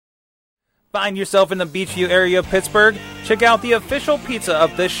Find yourself in the Beachview area of Pittsburgh? Check out the official pizza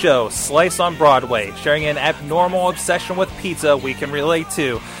of this show, Slice on Broadway, sharing an abnormal obsession with pizza we can relate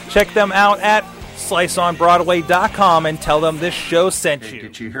to. Check them out at sliceonbroadway.com and tell them this show sent you.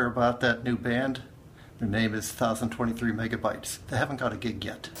 Did you hear about that new band? Their name is 1023 Megabytes. They haven't got a gig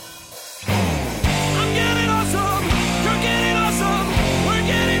yet. I'm getting awesome, you're getting awesome, we're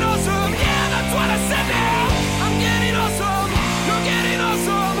getting awesome, yeah, that's what I said now. I'm getting awesome, you're getting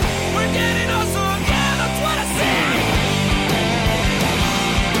awesome, we're getting awesome, yeah, that's what I said.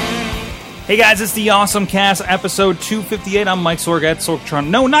 Hey guys, it's the Awesome Cast, episode 258. I'm Mike Sorg at Sorgatron.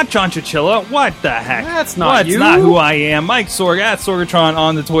 No, not John Chichilla. What the heck? That's not you. That's not who I am. Mike Sorg at Sorgatron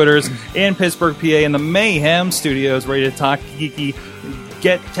on the Twitters in Pittsburgh, PA, in the Mayhem Studios, ready to talk geeky,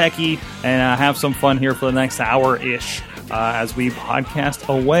 get techie, and have some fun here for the next hour-ish as we podcast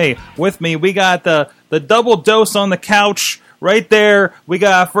away. With me, we got the double dose on the couch. Right there, we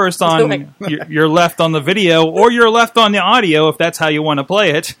got first on your left on the video, or your left on the audio, if that's how you want to play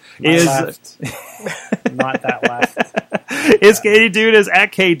it. Left. Not that left. Is Katie Dude is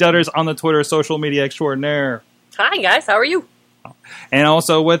at K Dutters on the Twitter social media extraordinaire. Hi guys, how are you? And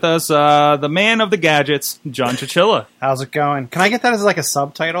also with us, the man of the gadgets, John Chichilla. How's it going? Can I get that as like a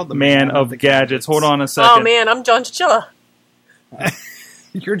subtitle? The man of the gadgets. Hold on a second. Oh man, I'm John Chichilla.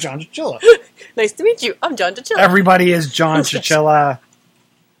 You're John Chichilla. Nice to meet you. I'm John Chichilla. Everybody is John Chichilla.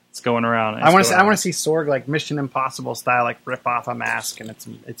 It's going around. I want to see Sorg like Mission Impossible style, like rip off a mask and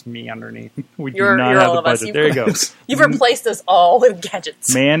it's me underneath. We do not have the budget. There you go. You've replaced us all with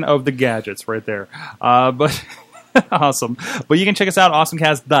gadgets. Man of the gadgets, right there. But. Awesome. But you can check us out,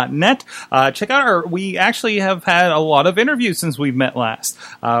 awesomecast.net. Check out we actually have had a lot of interviews since we've met last.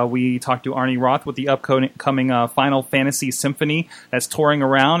 We talked to Arnie Roth with the upcoming Final Fantasy Symphony that's touring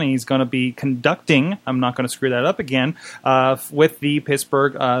around, and he's going to be conducting, I'm not going to screw that up again, with the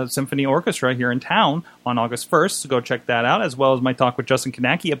Pittsburgh Symphony Orchestra here in town on August 1st. So go check that out, as well as my talk with Justin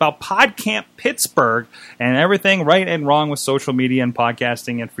Kanacki about PodCamp Pittsburgh and everything right and wrong with social media and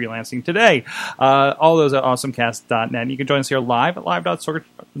podcasting and freelancing today. All those at awesomecast.net. You can join us here live at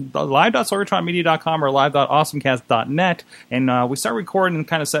live.sorgatronmedia.com or live.awesomecast.net. And we start recording and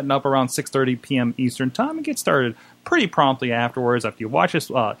kind of setting up around 6:30 p.m. Eastern Time and get started pretty promptly afterwards after you watch us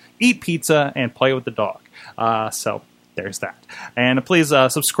eat pizza and play with the dog. So there's that. And please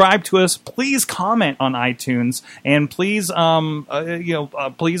subscribe to us. Please comment on iTunes. And please,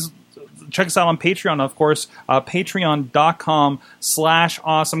 please check us out on Patreon, of course,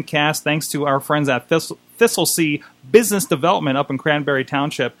 patreon.com/awesomecast. Thanks to our friends at Thistlesea Business Development up in Cranberry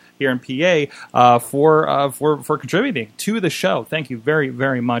Township here in PA for contributing to the show. Thank you very,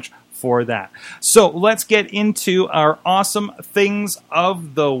 very much for that. So let's get into our awesome things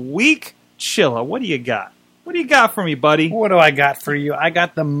of the week. Chilla, what do you got? What do you got for me, buddy? What do I got for you? I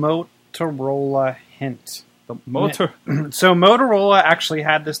got the Motorola Hint. So Motorola actually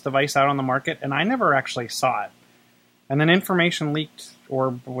had this device out on the market, and I never actually saw it. And then information leaked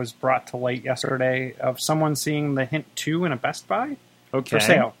or was brought to light yesterday of someone seeing the Hint 2 in a Best Buy for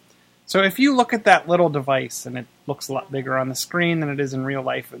sale. So if you look at that little device, and it looks a lot bigger on the screen than it is in real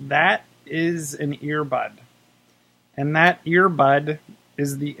life, that is an earbud. And that earbud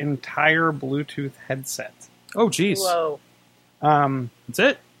is the entire Bluetooth headset. Oh, geez. Whoa. That's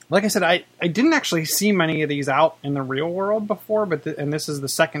it? Like I said, I didn't actually see many of these out in the real world before, but and this is the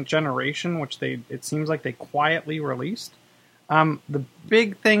second generation, which it seems like they quietly released. The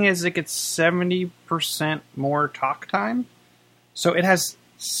big thing is it gets 70% more talk time. So it has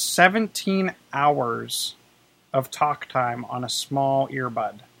 17 hours of talk time on a small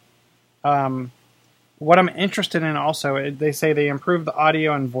earbud. What I'm interested in also, they say they improved the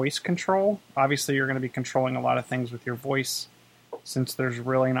audio and voice control. Obviously, you're going to be controlling a lot of things with your voice, since there's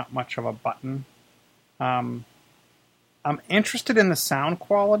really not much of a button. I'm interested in the sound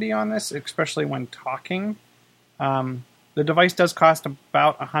quality on this, especially when talking. The device does cost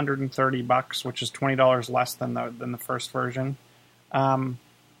about $130, which is $20 less than the first version. When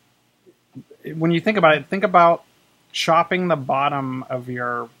you think about chopping the bottom of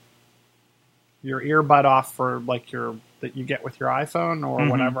your earbud off for like that you get with your iPhone or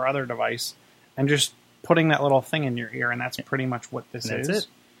whatever other device, and just putting that little thing in your ear, and that's pretty much what this is. It.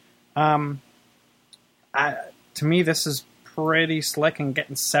 To me, this is pretty slick, and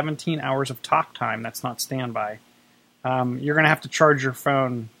getting 17 hours of talk time. That's not standby. You're going to have to charge your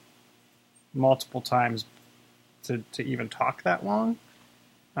phone multiple times to even talk that long.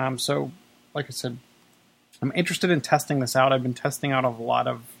 So, like I said, I'm interested in testing this out. I've been testing out a lot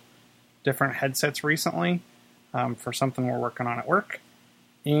of different headsets recently for something we're working on at work.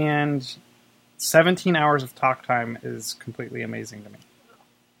 And 17 hours of talk time is completely amazing to me.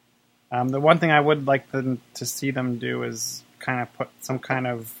 The one thing I would like them to see them do is kind of put some kind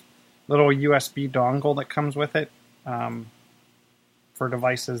of little USB dongle that comes with it for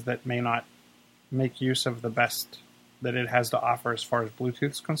devices that may not make use of the best that it has to offer as far as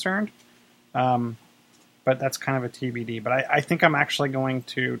Bluetooth is concerned. But that's kind of a TBD. But I think I'm actually going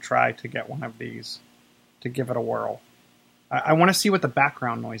to try to get one of these to give it a whirl. I want to see what the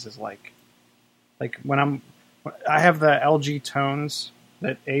background noise is like. Like I have the LG Tones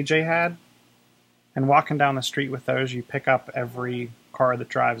that AJ had, and walking down the street with those, you pick up every car that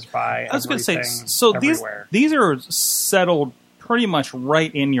drives by. I was going to say, so everywhere. these are settled pretty much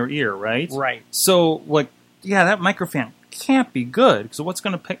right in your ear, right? Right. So, like, yeah, that microphone can't be good. So what's it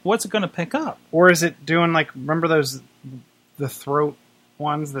going to pick up? Or is it doing like, remember the throat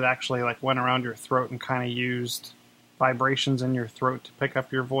ones that actually like went around your throat and kind of used vibrations in your throat to pick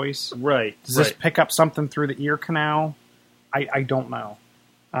up your voice? Right. Does this pick up something through the ear canal? I don't know.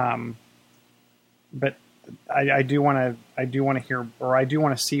 But I do want to hear, or I do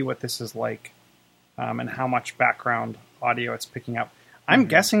want to see what this is like, and how much background audio it's picking up. I'm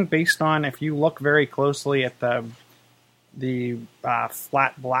guessing based on, if you look very closely at the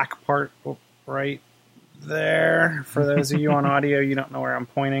flat black part right there, for those of you on audio, you don't know where I'm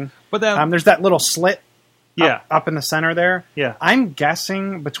pointing. But there's that little slit yeah. up in the center there. Yeah. I'm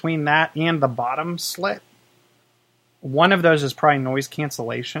guessing between that and the bottom slit, one of those is probably noise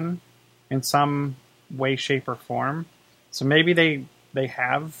cancellation in some way, shape, or form. So maybe they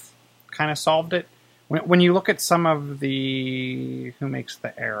have kind of solved it. When you look at some of the... Who makes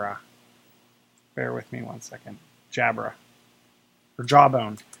the Era? Bear with me one second. Jabra. Or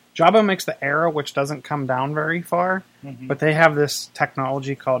Jawbone. Jawbone makes the Era, which doesn't come down very far, but they have this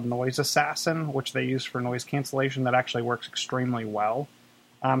technology called Noise Assassin, which they use for noise cancellation that actually works extremely well.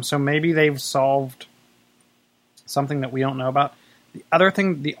 So maybe they've solved something that we don't know about.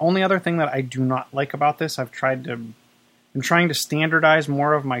 The only other thing that I do not like about this, I'm trying to standardize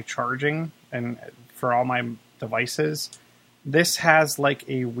more of my charging and for all my devices. This has like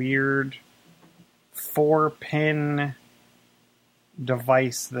a weird 4-pin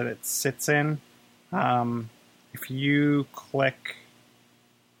device that it sits in. If you click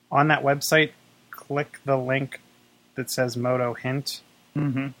on that website, click the link that says Moto Hint,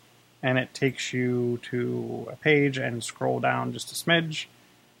 and it takes you to a page, and scroll down just a smidge,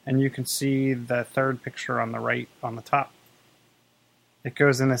 and you can see the third picture on the right on the top. It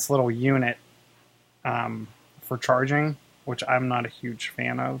goes in this little unit for charging, which I'm not a huge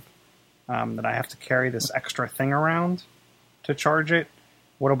fan of, that I have to carry this extra thing around to charge it.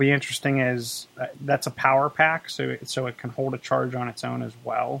 What'll be interesting is that's a power pack, so it can hold a charge on its own as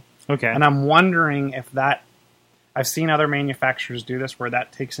well. Okay. And I'm wondering if that... I've seen other manufacturers do this where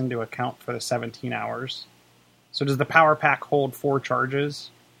that takes into account for the 17 hours. So does the power pack hold 4 charges?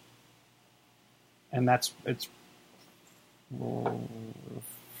 And it's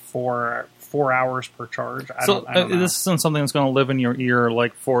 4 hours per charge. I don't know. This isn't something that's going to live in your ear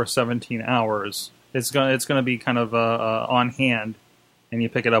like for 17 hours. It's going to be kind of on hand, and you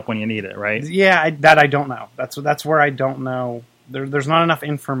pick it up when you need it, right? Yeah, I don't know. That's where I don't know. There's not enough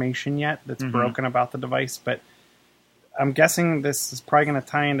information yet that's broken about the device, but I'm guessing this is probably going to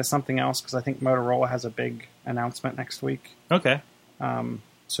tie into something else because I think Motorola has a big announcement next week. Okay.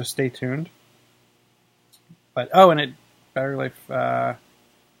 So stay tuned. But and battery life,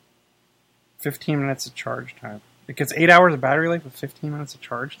 15 minutes of charge time. It gets 8 hours of battery life with 15 minutes of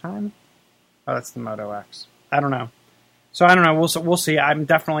charge time. Oh, that's the Moto X. I don't know. So I don't know. We'll see. I'm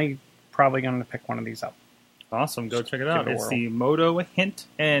definitely probably going to pick one of these up. Awesome. Go check it out. Give it a It's whirl. the Moto Hint.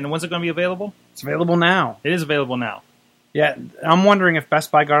 And when's it going to be available? It's available now. It is available now. Yeah, I'm wondering if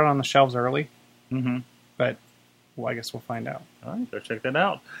Best Buy got it on the shelves early. Mm-hmm. But I guess we'll find out. All right, go check that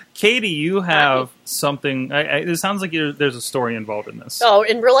out. Katie, you have something. It sounds like there's a story involved in this. Oh,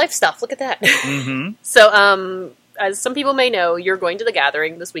 in real life stuff. Look at that. Mm-hmm. So, as some people may know, you're going to the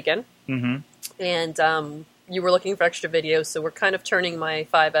Gathering this weekend. Mm-hmm. And you were looking for extra videos, so we're kind of turning my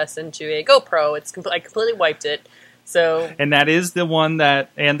 5S into a GoPro. I completely wiped it. So, and that is the one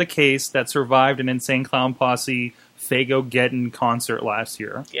and the case that survived an Insane Clown Posse Fago-Geddon concert last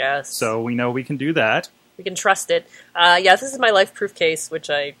year. yes. So we know we can do that. We can trust it. This is my life-proof case, which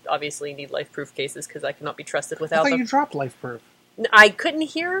I obviously need life-proof cases because I cannot be trusted I without thought them. you dropped LifeProof. I couldn't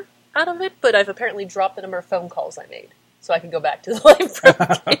hear out of it, but I've apparently dropped the number of phone calls I made, so I can go back to the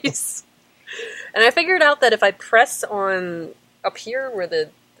life-proof case. And I figured out that if I press on up here where the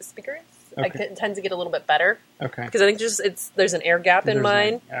speaker is, I tend to get a little bit better. Okay. Because I think there's an air gap in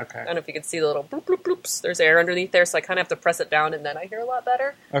mine. Okay. I don't know if you can see the little bloop, bloop, bloops. There's air underneath there, so I kind of have to press it down, and then I hear a lot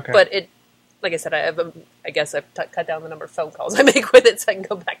better. Okay. But it like I said, I guess I've cut down the number of phone calls I make with it so I can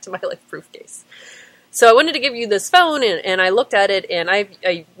go back to my Life-Proof case. So I wanted to give you this phone, and I looked at it, and I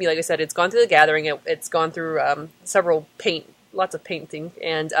like I said, it's gone through the gathering. It's gone through lots of painting,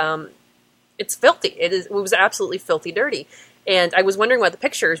 and it's filthy. It was absolutely filthy dirty. And I was wondering why the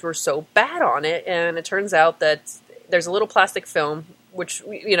pictures were so bad on it, and it turns out that there's a little plastic film, which,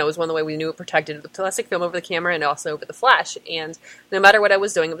 was one of the way we knew it protected the plastic film over the camera and also over the flash. And no matter what I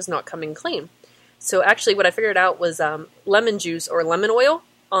was doing, it was not coming clean. So actually what I figured out was lemon juice or lemon oil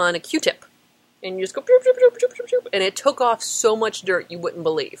on a Q-tip. And you just go, bloop, bloop, bloop, bloop, bloop, bloop, and it took off so much dirt you wouldn't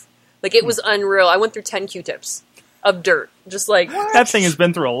believe. Like, it was unreal. I went through 10 Q-tips of dirt. Just like... That thing has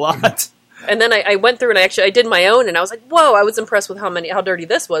been through a lot. And then I went through and I did my own, and I was like, whoa, I was impressed with how dirty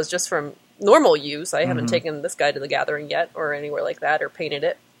this was just from normal use. I haven't taken this guy to the gathering yet or anywhere like that or painted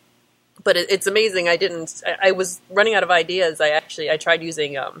it. But it's amazing. I was running out of ideas. I tried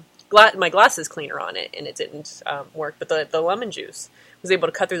using my glasses cleaner on it, and it didn't work. But the lemon juice was able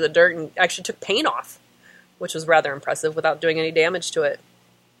to cut through the dirt and actually took paint off, which was rather impressive without doing any damage to it.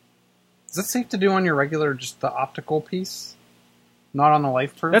 Is that safe to do on your regular, just the optical piece? Not on the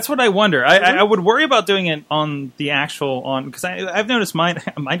Life-Proof? That's what I wonder. I would worry about doing it on the actual, because I've noticed mine,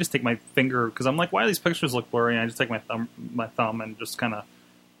 I just take my finger, because I'm like, why do these pictures look blurry? And I just take my thumb and just kind of,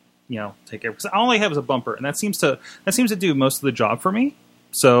 take it. Because all I have is a bumper, and that seems to do most of the job for me.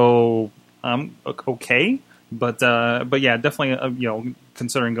 So, okay. But yeah, definitely,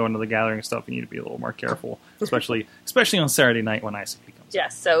 considering going to the gathering and stuff, you need to be a little more careful, especially on Saturday night when ICP comes.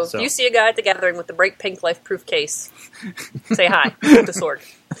 Yes, so if you see a guy at the gathering with the bright pink Life-Proof case, say hi with the sword.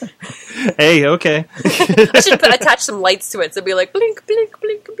 Hey, okay. I should attach some lights to it, so it'd be like blink, blink,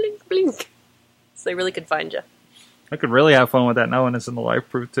 blink, blink, blink, so they really could find you. I could really have fun with that knowing it's in the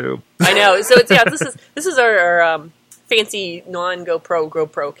Life-Proof too. I know. So this is our fancy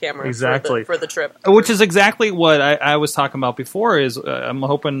non-GoPro camera exactly. for the trip. Which is exactly what I was talking about before, is I'm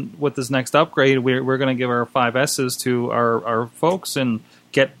hoping with this next upgrade, we're going to give our 5S's to our folks and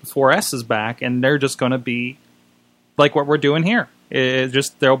get 4S's back, and they're just going to be like what we're doing here.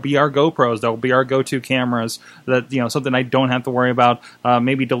 There'll be our GoPros, there'll be our go-to cameras, that something I don't have to worry about.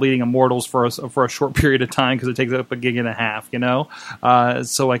 Maybe deleting Immortals for a short period of time because it takes up 1.5 gigs,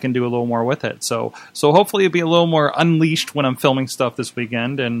 so I can do a little more with it. So hopefully it'll be a little more unleashed when I'm filming stuff this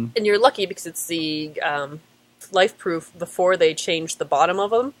weekend. And you're lucky because it's the Life-Proof before they changed the bottom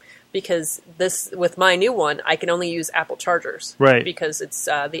of them. Because with my new one, I can only use Apple chargers, right? Because it's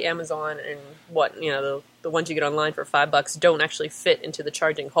the Amazon and the ones you get online for $5 don't actually fit into the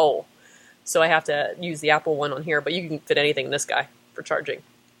charging hole, so I have to use the Apple one on here. But you can fit anything in this guy for charging.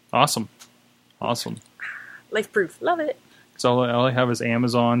 Awesome. Life-Proof, love it. So all I have is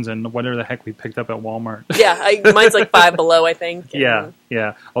Amazons and whatever the heck we picked up at Walmart. Yeah, mine's like Five Below, I think. Yeah.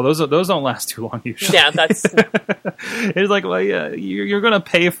 Oh, those don't last too long usually. Yeah, that's. It's like, well, yeah, you're going to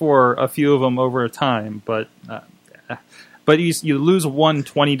pay for a few of them over time, but you lose one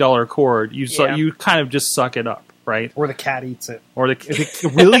 $20 cord, you kind of just suck it up, right? Or the cat eats it. Or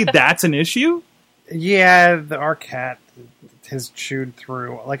really, that's an issue? Yeah, our cat has chewed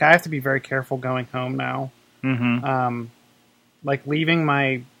through. Like, I have to be very careful going home now. Mm-hmm. Like leaving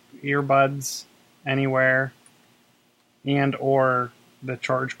my earbuds anywhere and or the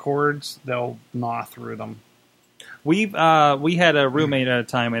charge cords, they'll gnaw through them. We had a roommate at a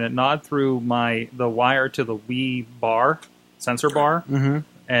time, and it gnawed through the wire to the Wii bar, sensor bar,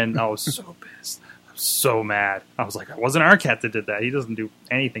 and I was so pissed. I was so mad. I was like, it wasn't our cat that did that. He doesn't do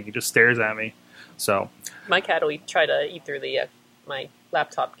anything. He just stares at me. So my cat will try to eat through the my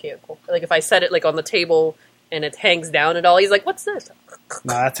laptop cable. Like if I set it like on the table and it hangs down at all, he's like, "What's this?"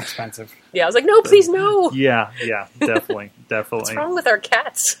 No, that's expensive. Yeah, I was like, "No, please, no." Yeah, definitely. What's wrong with our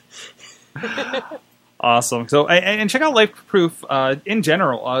cats? Awesome. So, and check out Life-Proof in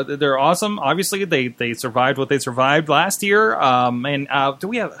general. They're awesome. Obviously, they survived what they survived last year. And do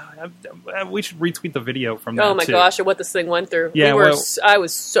we have? We should retweet the video from that. Oh my gosh! Or what this thing went through. Yeah, I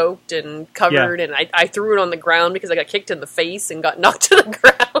was soaked and covered, and I threw it on the ground because I got kicked in the face and got knocked to the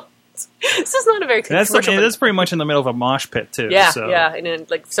ground. This is not a very good commercial. That's pretty much in the middle of a mosh pit too. Yeah, so. yeah, and then,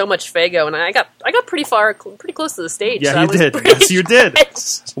 like so much Faygo, and I got pretty close to the stage. Yeah, so you did. Yes, you did.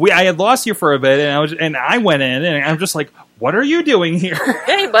 I had lost you for a bit, and I went in, and I'm just like, "What are you doing here?"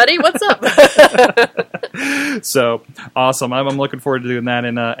 Hey, buddy, what's up? So awesome! I'm looking forward to doing that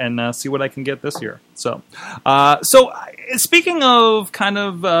and see what I can get this year. So speaking of kind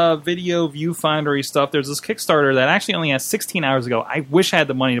of video viewfindery stuff, there's this Kickstarter that actually only has 16 hours ago. I wish I had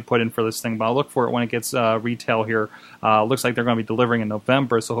the money to put in for this thing, but I'll look for it when it gets retail here. Looks like they're going to be delivering in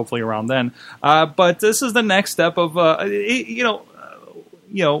November, so hopefully around then. But this is the next step of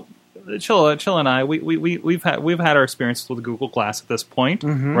Chilla and I, we've had our experiences with Google Glass at this point,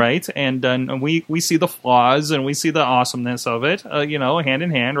 right? And we see the flaws and we see the awesomeness of it, hand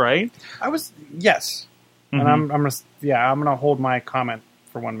in hand, right? Yes, and I'm gonna hold my comment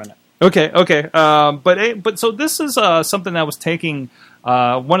for 1 minute. Okay. But so this is something that was taking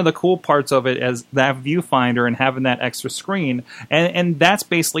one of the cool parts of it as that viewfinder and having that extra screen, and that's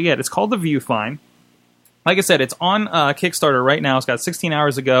basically it. It's called the Viewfind. Like I said, it's on Kickstarter right now. It's got 16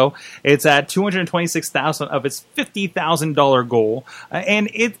 hours ago. It's at $226,000 of its $50,000 goal, and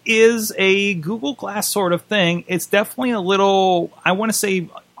it is a Google Glass sort of thing. It's definitely a little, I want to say,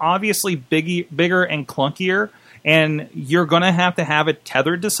 obviously bigger and clunkier. And you're going to have it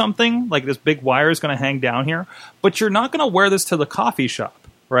tethered to something, like this big wire is going to hang down here. But you're not going to wear this to the coffee shop,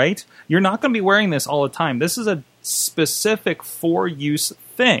 right? You're not going to be wearing this all the time. This is a specific for-use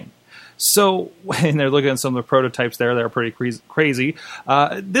thing. So, and they're looking at some of the prototypes there that are pretty crazy.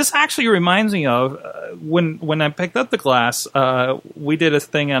 This actually reminds me of when I picked up the Glass, we did a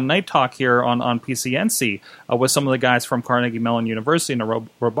thing on Night Talk here on PCNC with some of the guys from Carnegie Mellon University in the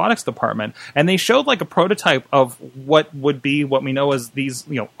robotics department. And they showed like a prototype of what would be what we know as these,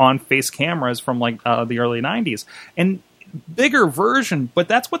 on-face cameras from like the early 90s. And bigger version, but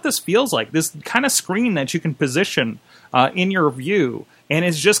that's what this feels like. This kind of screen that you can position in your view, and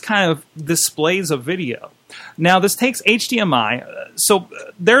it's just kind of displays a video. Now, this takes HDMI. So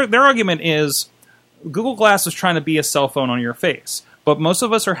their argument is Google Glass is trying to be a cell phone on your face. But most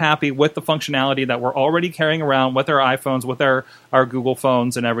of us are happy with the functionality that we're already carrying around with our iPhones, with our Google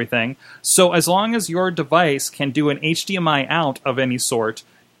phones and everything. So as long as your device can do an HDMI out of any sort,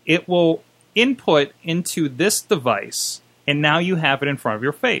 it will input into this device, and now you have it in front of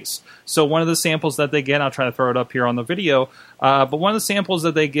your face. So one of the samples that they get, I'll try to throw it up here on the video, but one of the samples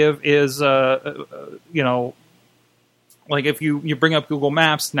that they give is, like if you bring up Google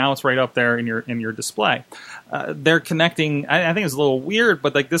Maps, now it's right up there in your display. They're connecting, I think it's a little weird,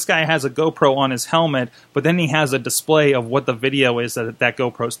 but like this guy has a GoPro on his helmet, but then he has a display of what the video is that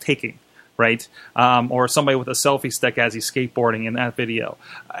GoPro's taking, right? Or somebody with a selfie stick as he's skateboarding in that video.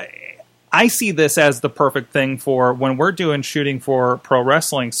 I see this as the perfect thing for when we're doing shooting for pro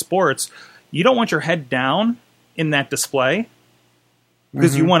wrestling sports. You don't want your head down in that display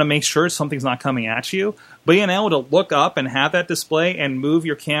because you want to make sure something's not coming at you. But being able to look up and have that display and move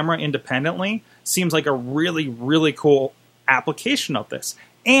your camera independently seems like a really, really cool application of this.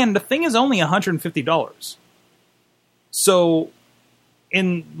 And the thing is only $150. So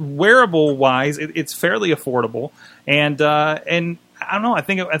in wearable wise, it's fairly affordable. And I don't know. I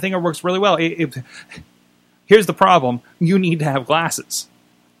think it works really well. Here's the problem: you need to have glasses.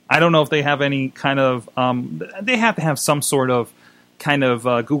 I don't know if they have any kind of. They have to have some sort of kind of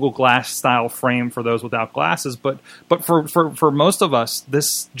Google Glass style frame for those without glasses. But for most of us,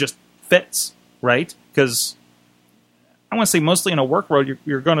 this just fits, right? Because I want to say mostly in a work world,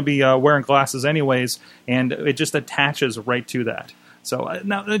 you're going to be wearing glasses anyways, and it just attaches right to that. So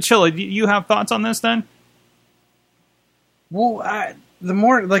now, Chilla, do you have thoughts on this then? Well, I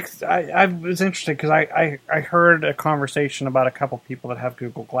was interested because I heard a conversation about a couple people that have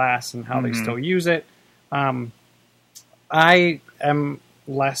Google Glass and how they still use it. I am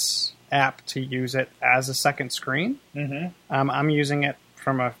less apt to use it as a second screen. I'm using it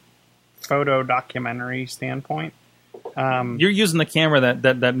from a photo documentary standpoint. You're using the camera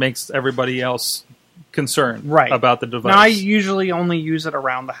that makes everybody else concerned about the device. Now, I usually only use it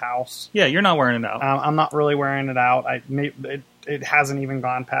around the house. Yeah, you're not wearing it out. I'm not really wearing it out. It hasn't even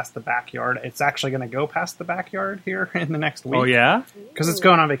gone past the backyard. It's actually going to go past the backyard here in the next week. Oh, yeah? Because it's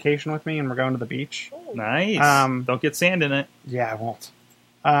going on vacation with me, and we're going to the beach. Nice. Don't get sand in it. Yeah, I won't.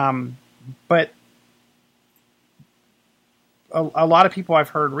 But a lot of people I've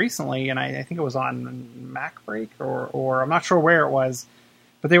heard recently, and I think it was on MacBreak, or I'm not sure where it was,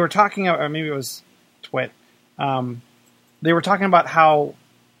 but they were talking about, or maybe it was Twit. They were talking about how,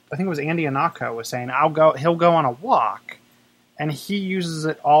 I think it was Andy Anako was saying, he'll go on a walk, and he uses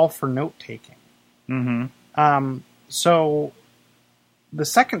it all for note taking. So the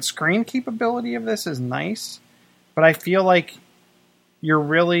second screen capability of this is nice, but I feel like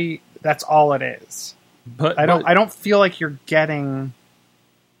that's all it is. But I don't feel like you're getting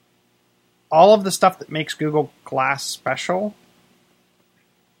all of the stuff that makes Google Glass special.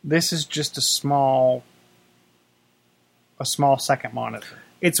 This is just a small second monitor.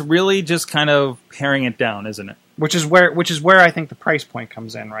 It's really just kind of paring it down, isn't it? Which is where I think the price point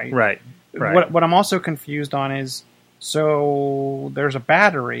comes in, right? Right. What I'm also confused on is, so there's a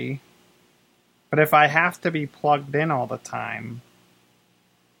battery, but if I have to be plugged in all the time,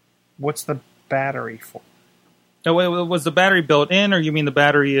 what's the battery for? Now, was the battery built in, or you mean the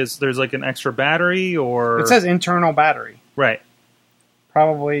battery there's like an extra battery, or It says internal battery. right?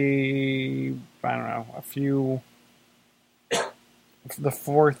 Probably, I don't know, the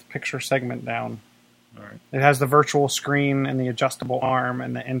fourth picture segment down. All right. It has the virtual screen and the adjustable arm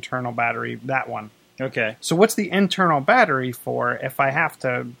and the internal battery, that one. Okay. So what's the internal battery for if I have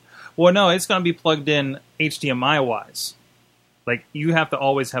to... Well, no, it's going to be plugged in HDMI wise. Like you have to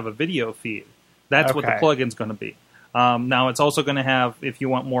always have a video feed. That's what the Okay. plug-in's going to be. Now it's also going to have, if you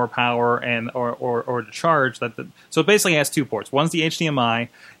want more power and or to charge, so it basically has two ports. One's the HDMI,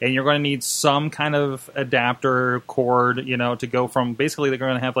 and you're going to need some kind of adapter cord, to go from. Basically, they're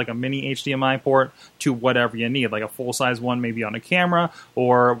going to have like a mini HDMI port to whatever you need, like a full size one, maybe on a camera,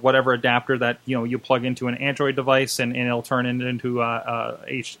 or whatever adapter that you plug into an Android device, and it'll turn it into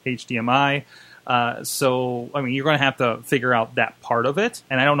HDMI. So, I mean, you're going to have to figure out that part of it.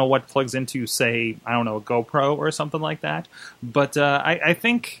 And I don't know what plugs into, say, I don't know, a GoPro or something like that. But I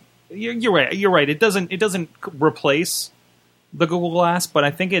think you're right. You're right. It doesn't replace the Google Glass, but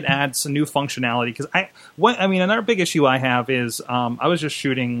I think it adds some new functionality. Because another big issue I have is I was just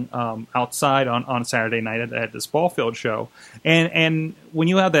shooting outside on Saturday night at this ball field show, and when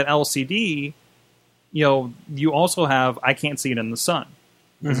you have that LCD, you also have I can't see it in the sun.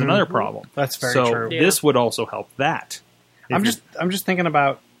 Is another problem. That's very so true. This would also help that. I'm just thinking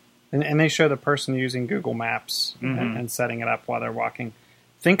about, and they show the person using Google Maps and setting it up while they're walking.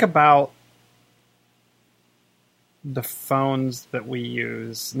 Think about the phones that we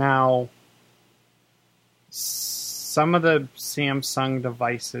use now. Some of the Samsung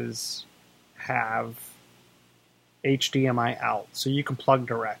devices have HDMI out, so you can plug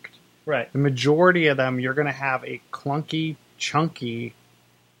direct. Right. The majority of them, you're going to have a clunky, chunky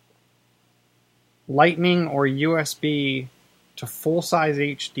Lightning or USB to full-size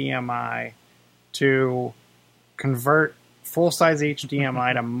HDMI to convert full-size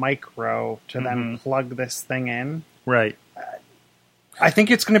HDMI to micro to then plug this thing in. Right. I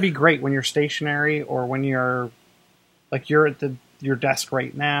think it's going to be great when you're stationary or when you're at your desk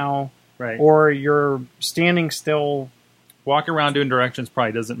right now, Right. or you're standing still. Walking around doing directions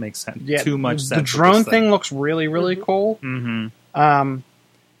probably doesn't make sense. Yeah, Too much sense. The with drone this thing looks really, really cool. Mm-hmm.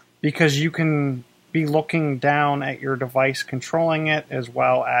 Because you can be looking down at your device controlling it as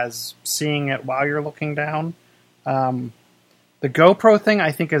well as seeing it while you're looking down. The GoPro thing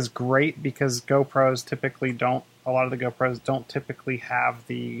I think is great because a lot of the GoPros don't typically have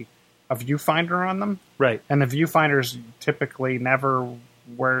a viewfinder on them. Right. And the viewfinders typically never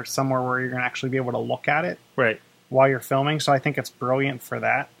somewhere where you're going to actually be able to look at it Right. while you're filming. So I think it's brilliant for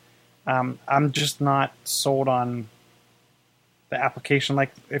that. I'm just not sold on the application.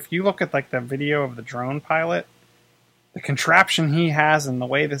 Like if you look at like the video of the drone pilot, the contraption he has and the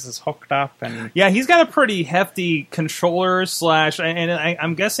way this is hooked up, and Yeah, he's got a pretty hefty controller and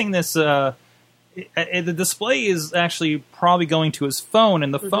I'm guessing this. The display is actually probably going to his phone,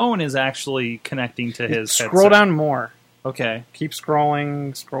 and the phone is actually connecting to his scroll headset. down more. Okay. Keep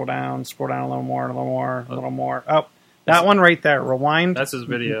scrolling, scroll down a little more, a little more. Oh, that one right there. Rewind. That's his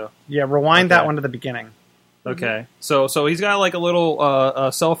video. Yeah, rewind that Okay. one to the beginning. Okay. So he's got like a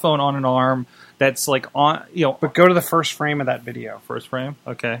little cell phone on an arm that's like on, But go to the first frame of that video. first frame.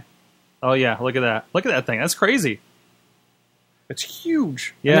 Okay. Oh yeah, look at that. Look at that thing. That's crazy. It's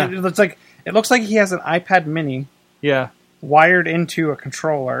huge. Yeah. And it looks like he has an iPad mini Yeah. wired into a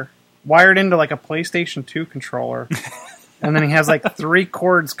controller, wired into like a PlayStation 2 controller. And then he has like 3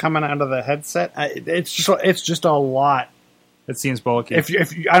 cords coming out of the headset. It's just a lot. It seems bulky.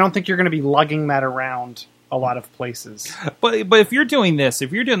 I don't think you're going to be lugging that around a lot of places. But if you're doing this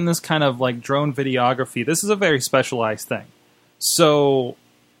kind of like drone videography, this is a very specialized thing. So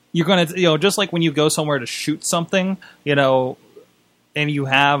you're going to, just like when you go somewhere to shoot something, and you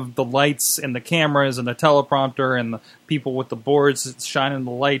have the lights and the cameras and the teleprompter and the people with the boards shining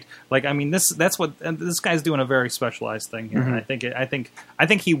the light. Like, I mean, that's what this guy's doing, a very specialized thing here. And I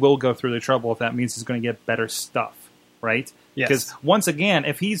think he will go through the trouble if that means he's going to get better stuff, right? Yes. Because once again,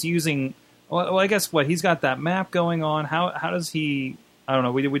 if he's using, well, I guess he's got that map going on. How does he? I don't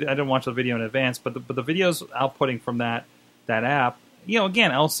know. I didn't watch the video in advance, but the videos outputting from that app,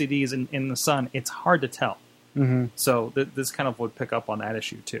 again, LCDs in the sun, it's hard to tell. Mm-hmm. So this kind of would pick up on that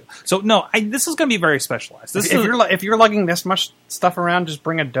issue too. So no, this is going to be very specialized. If you're lugging this much stuff around, just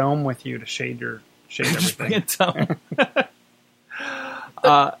bring a dome with you to shade just bring everything. it down.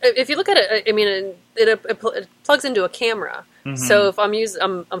 If you look at it, I mean, it plugs into a camera. So if I'm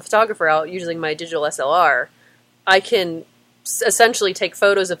a photographer out using my digital SLR, I can essentially take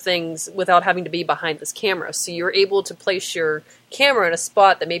photos of things without having to be behind this camera. So you're able to place your camera in a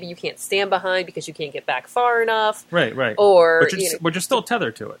spot that maybe you can't stand behind because you can't get back far enough. Right. Or But you're still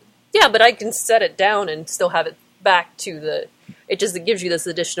tethered to it. yeah, but I can set it down and still have it back to the. It gives you this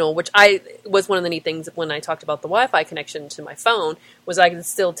additional, which was one of the neat things when I talked about the Wi-Fi connection to my phone, was I can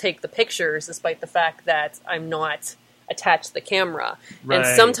still take the pictures despite the fact that I'm not attached to the camera. Right.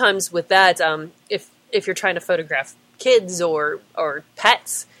 And sometimes with that, if you're trying to photograph kids or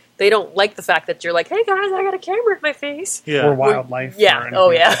pets, they don't like the fact that you're like, hey guys, I got a camera in my face. Yeah. Or wildlife. Yeah. or anything Oh,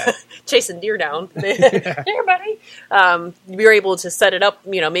 like yeah. that. Chasing deer down. Here, buddy. You're able to set it up,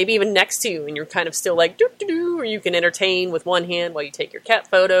 maybe even next to you, and you're kind of still like, doo-doo-doo, or you can entertain with one hand while you take your cat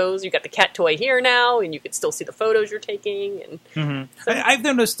photos. You got the cat toy here now, and you can still see the photos you're taking. And I've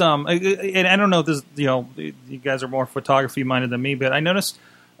noticed, and I don't know if this, you guys are more photography minded than me, but I noticed,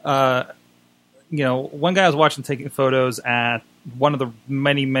 one guy I was watching taking photos at one of the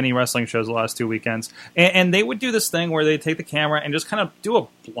many, many wrestling shows the last 2 weekends, and they would do this thing where they take the camera and just kind of do a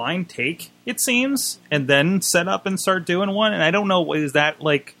blind take, it seems, and then set up and start doing one. And I don't know, is that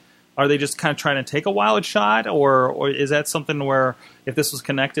like, are they just kind of trying to take a wild shot, or is that something where if this was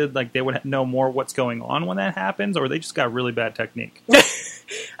connected, like they would know more what's going on when that happens, or they just got really bad technique?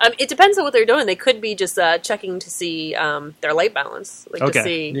 It depends on what they're doing. They could be just checking to see their light balance, to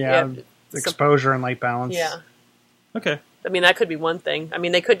see exposure and light balance. Yeah. Okay. I mean, that could be one thing. I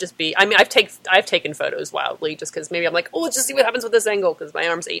mean, they could just be. I mean, I've taken photos wildly just because maybe I'm like, let's just see what happens with this angle because my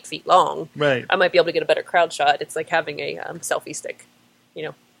arm's 8 feet long. Right. I might be able to get a better crowd shot. It's like having a selfie stick,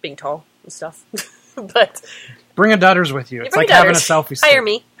 being tall and stuff. But Bring a Dutters with you. It's like having a selfie stick. Hire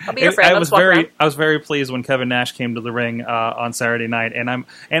me. I'll be your friend. I was very pleased when Kevin Nash came to the ring on Saturday night, and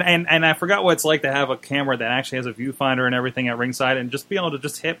I forgot what it's like to have a camera that actually has a viewfinder and everything at ringside, and just be able to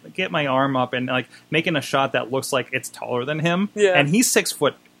just get my arm up and like making a shot that looks like it's taller than him. Yeah. And he's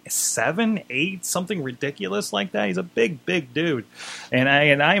 6'7", 8", something ridiculous like that. He's a big dude, and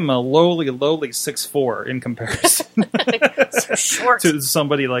I'm a lowly 6'4" in comparison. So short. To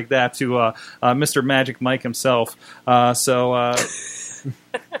somebody like that, to Mr. Magic Mike himself.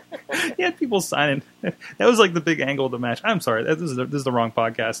 He had people signing. That was like the big angle of the match. I'm sorry, this is the wrong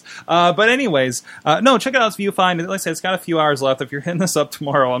podcast. But anyways, no, check out this Viewfinder. Like I said, it's got a few hours left. If you're hitting this up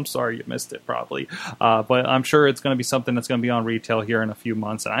tomorrow, I'm sorry you missed it probably. But I'm sure it's going to be something that's going to be on retail here in a few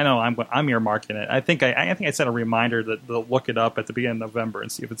months. And I know I'm earmarking it. I think I set a reminder to look it up at the beginning of November and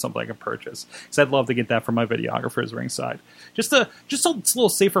see if it's something I can purchase. Because I'd love to get that for my videographers ringside. Just so it's a little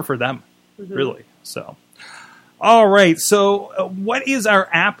safer for them, really. So. All right, so what is our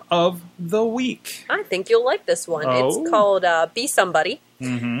app of the week? I think you'll like this one. Oh. It's called Be Somebody.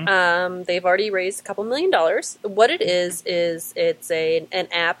 Mm-hmm. They've already raised a couple $1 million. What it is it's an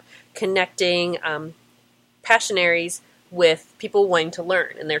app connecting passionaries with people wanting to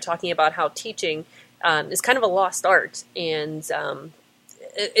learn. And they're talking about how teaching is kind of a lost art. And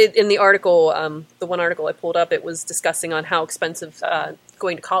in the article, the one article I pulled up, it was discussing on how expensive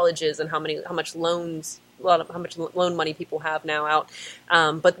going to college is and how much loan money people have now out.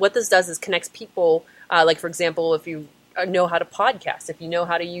 But what this does is connects people, like for example, if you know how to podcast, if you know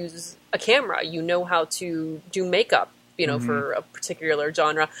how to use a camera, you know how to do makeup, for a particular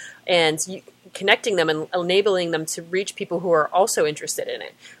genre, and connecting them and enabling them to reach people who are also interested in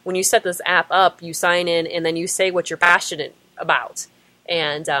it. When you set this app up, you sign in and then you say what you're passionate about,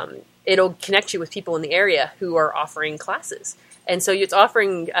 and it'll connect you with people in the area who are offering classes. And so it's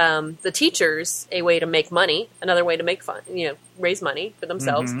offering the teachers a way to make money, another way to make fun, raise money for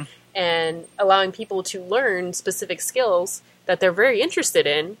themselves, and allowing people to learn specific skills that they're very interested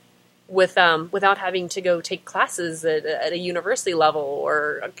in without having to go take classes at a university level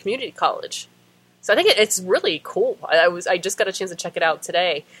or a community college. So I think it's really cool. I just got a chance to check it out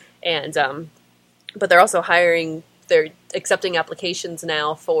today, and but they're also they're accepting applications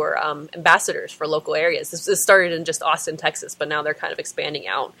now for ambassadors for local areas. This started in just Austin, Texas, but now they're kind of expanding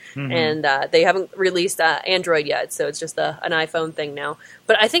out. And they haven't released Android yet, so it's just an iPhone thing now.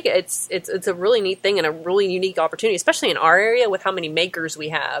 But I think it's a really neat thing and a really unique opportunity, especially in our area with how many makers we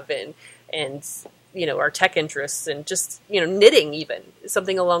have and our tech interests and just knitting, even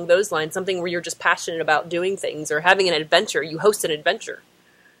something along those lines, something where you're just passionate about doing things or having an adventure. You host an adventure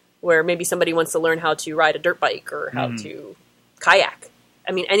where maybe somebody wants to learn how to ride a dirt bike or how to kayak.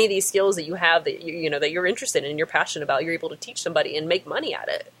 I mean, any of these skills that you have that that you're interested in and you're passionate about, you're able to teach somebody and make money at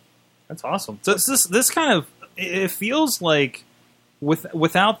it. That's awesome. So this kind of, it feels like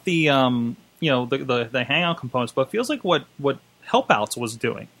without the the Hangout components, but it feels like what Helpouts was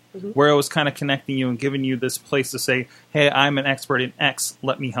doing, where it was kind of connecting you and giving you this place to say, hey, I'm an expert in X,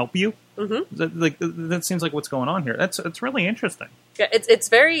 let me help you. Mm-hmm. That seems like what's going on here. It's really interesting. Yeah, it's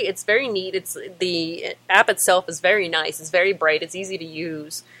very neat. It's the app itself is very nice. It's very bright. It's easy to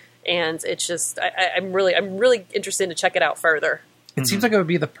use, and it's just I'm really interested to check it out further. It seems like it would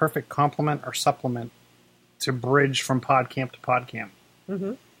be the perfect complement or supplement to bridge from PodCamp to PodCamp.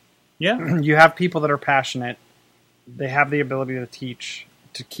 Mm-hmm. Yeah, You have people that are passionate. They have the ability to teach,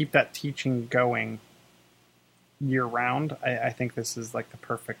 to keep that teaching going year round. I think this is like the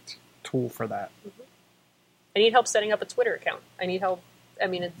perfect tool for that. I need help setting up a Twitter account. I need help. I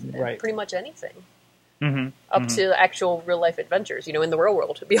mean, it's Right. pretty much anything. mm-hmm. Up to actual real life adventures, in the real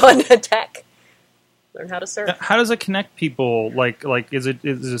world, beyond tech. Learn how to surf. How does it connect people? Like, does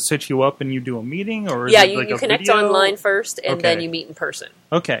it set you up and you do a meeting, or is Yeah, it you, like you a connect video? online first, and then Okay. you meet in person.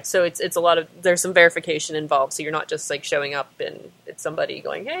 Okay, So it's a lot of, there's some verification involved, so you're not just like showing up and it's somebody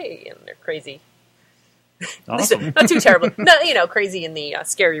going, hey, and they're crazy. awesome. Not too terrible. No, crazy in the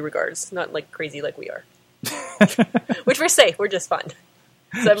scary regards, not like crazy like we are. Which we're safe. We're just fun.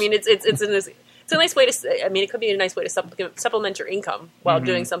 So I mean, it's a nice way to. I mean, it could be a nice way to supplement your income while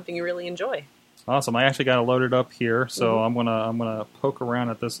doing something you really enjoy. Awesome. I actually got it loaded up here, so I'm gonna poke around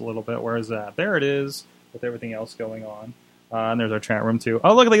at this a little bit. Where is that? There it is, with everything else going on. And there's our chat room too.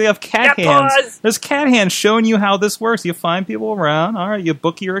 Oh, look, they have cat Cat hands. paws! There's cat hands showing you how this works. You find people around. All right, you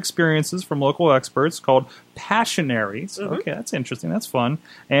book your experiences from local experts called Passionaries. Okay, that's interesting. That's fun.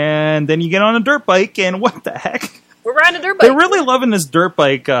 And then you get on a dirt bike, and what the heck? We're riding a dirt bike. They're really loving this dirt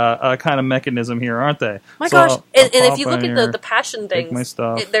bike kind of mechanism here, aren't they? My So gosh! I'll And if pop you on look at here. the passion take things, my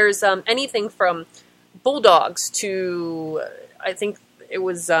stuff. there's anything from bulldogs to I think it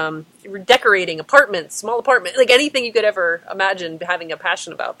was decorating apartments, small apartment, like anything you could ever imagine having a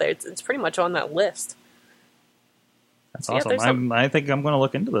passion about. There, it's pretty much on that list. That's So, yeah, there's awesome. I think I'm going to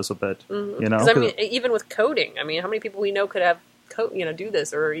look into this a bit. You know, 'Cause, I 'cause- mean, even with coding, I mean, how many people we know could have do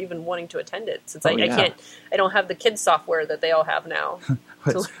this, or even wanting to attend it? Since I yeah. can't, I don't have the kids software that they all have now.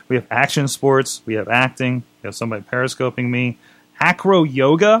 we have action sports, we have acting, we have somebody periscoping me, acro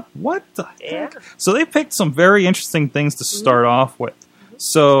yoga. What the heck? Yeah. So they picked some very interesting things to start off with.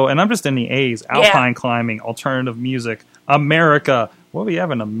 So, and I'm just in the A's: alpine climbing, alternative music, America. What do we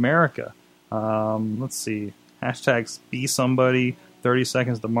have in America? Let's see. Hashtags be somebody. 30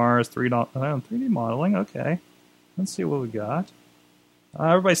 seconds to Mars. 3D modeling. Okay. Let's see what we got.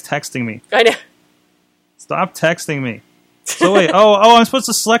 Everybody's texting me. I know. Stop texting me. So wait, I'm supposed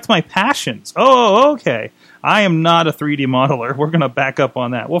to select my passions. Oh, okay. I am not a 3D modeler. We're going to back up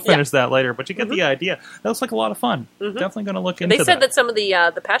on that. We'll finish that later, but you get the idea. That looks like a lot of fun. Definitely going to look into They that. said that some of the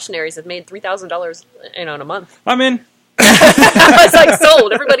Passionaries have made $3,000 in a month. I'm in. It's like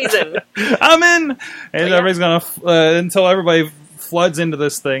sold. Everybody's in. I'm in. And yeah. everybody's going to, until everybody floods into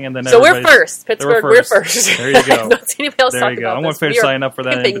this thing, and then So we're everybody's- first. Pittsburgh, we're first. There you go. I've not seen anybody else There talk you go. about I'm going this. to finish We are signing up for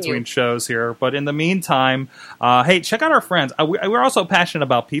that in pimping between you. shows here. But in the meantime, hey, check out our friends. We're also passionate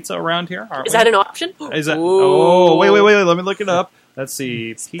about pizza around here, aren't Is we? that an option? Is that? Ooh. Oh, wait. Let me look it up. Let's see.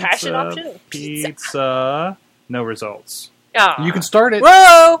 Pizza, Passion option? Pizza. No results. Ah. You can start it.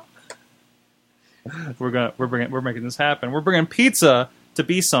 Whoa! We're making this happen. We're bringing pizza to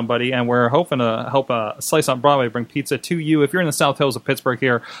Be Somebody, and we're hoping to help Slice on Broadway bring pizza to you. If you're in the South Hills of Pittsburgh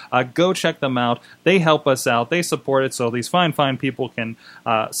here, go check them out. They help us out. They support it, so these fine people can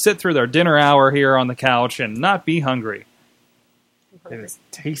sit through their dinner hour here on the couch and not be hungry. It is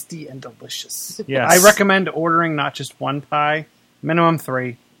tasty and delicious. Yes. I recommend ordering not just one pie, minimum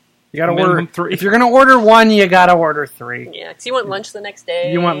 3. You got to Minimum order 3. If you're going to order one, you got to order 3. Yeah, because you want lunch the next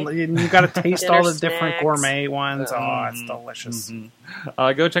day. You got to taste Dinner all the different snacks. gourmet ones. Oh, it's delicious.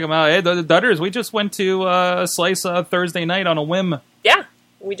 Go check them out. Hey, the Dudders, we just went to Slice Thursday night on a whim. Yeah,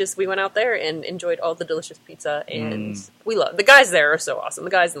 we went out there and enjoyed all the delicious pizza, and we love the guys there are so awesome. The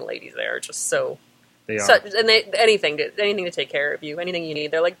guys and the ladies there are just so. They are. And anything to take care of you, anything you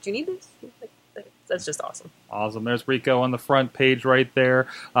need. They're like, do you need this? That's just awesome. Awesome. There's Rico on the front page right there.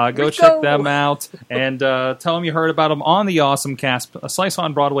 Go Rico! check them out and tell them you heard about them on the Awesome Cast.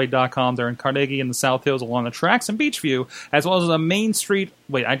 SliceOnBroadway.com. They're in Carnegie in the South Hills along the tracks in Beachview, as well as a Main Street.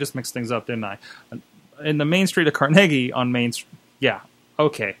 Wait, I just mixed things up, didn't I? In the Main Street of Carnegie on Main Street. Yeah,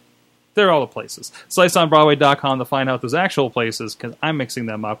 okay. They're all the places. SliceOnBroadway.com to find out those actual places, because I'm mixing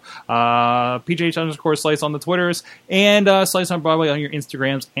them up. PGH_Slice on the Twitters, and Slice on Broadway on your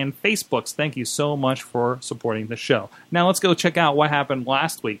Instagrams and Facebooks. Thank you so much for supporting the show. Now let's go check out what happened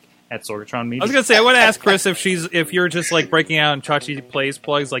last week at Sorgatron Media. I was going to say, I want to ask Chris if you're just like breaking out and Chachi plays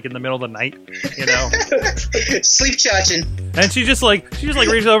plugs like in the middle of the night, you know? Sleep chaching. And she just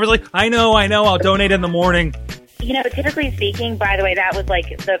reaches over and is like, I know, I'll donate in the morning. You know, typically speaking, by the way, that was like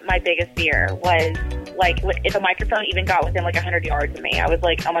my biggest fear was like, if a microphone even got within, like, 100 yards of me, I was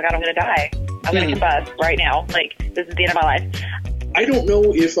like, oh my God, I'm going to die. I'm going to combust right now. Like, this is the end of my life. I don't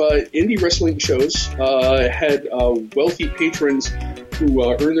know if indie wrestling shows had wealthy patrons who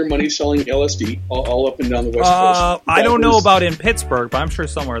earn their money selling LSD all up and down the West Coast. I don't know about in Pittsburgh, but I'm sure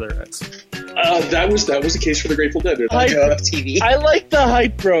somewhere there is. That was the case for the Grateful Dead. I like the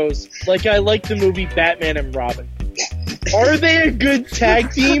hype bros. Like, I like the movie Batman and Robin. Are they a good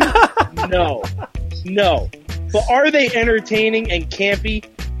tag team? No. But are they entertaining and campy?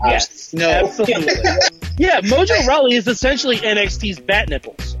 Yes. No. Absolutely. Yeah, Mojo Rawley is essentially NXT's Bat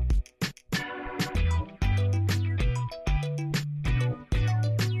Nipples.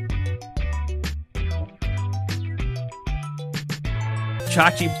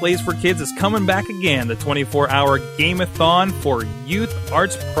 Chachi Plays for Kids is coming back again, the 24-hour game-a-thon for youth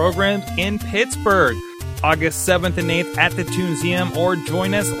arts programs in Pittsburgh. August 7th and 8th at the Toonseum, or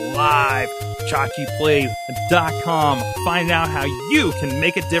join us live. ChachiPlays.com. Find out how you can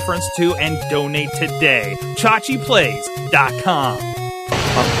make a difference too and donate today. ChachiPlays.com.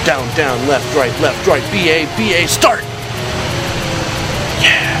 Up, down, down, left, right, BA, start!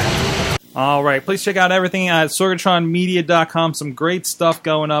 All right, please check out everything at SorgatronMedia.com. Some great stuff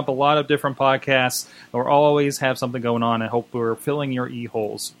going up, a lot of different podcasts. We'll always have something going on. I hope we're filling your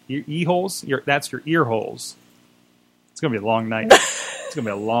e-holes. Your e-holes? That's your ear holes. It's going to be a long night. It's going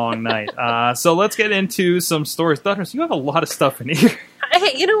to be a long night. So let's get into some stories. Dutters, you have a lot of stuff in here.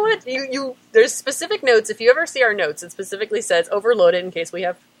 Hey, you know what? There's specific notes. If you ever see our notes, it specifically says overloaded in case we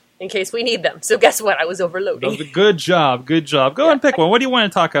need them. So guess what? I was overloading. Good job. Go ahead and pick one. What do you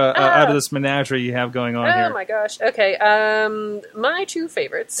want to talk out of this menagerie you have going on here? Oh my gosh. Okay. My two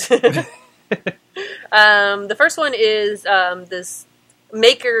favorites. The first one is this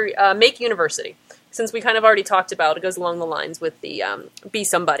Make University. Since we kind of already talked about, it goes along the lines with the Be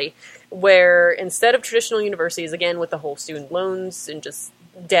Somebody, where instead of traditional universities, again with the whole student loans and just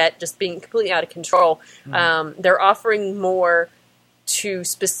debt just being completely out of control, they're offering more to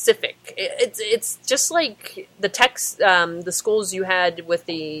specific. It's just like the the schools you had with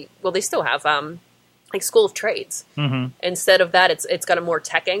they still have like School of Trades. Mm-hmm. Instead of that, it's got a more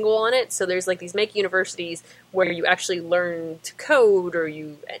tech angle on it. So there's like these Make Universities where you actually learn to code or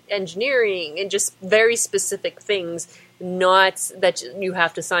engineering and just very specific things, not that you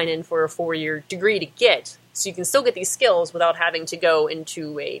have to sign in for a 4-year degree to get. So you can still get these skills without having to go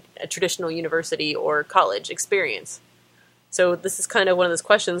into a traditional university or college experience. So this is kind of one of those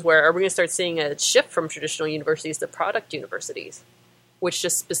questions where are we going to start seeing a shift from traditional universities to product universities, which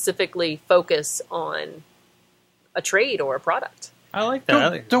just specifically focus on a trade or a product? I like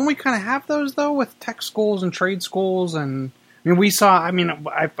that. Don't we kind of have those, though, with tech schools and trade schools? And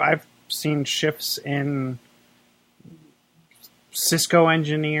I've seen shifts in Cisco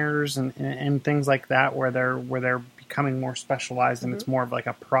engineers and things like that where they're becoming more specialized, and it's more of like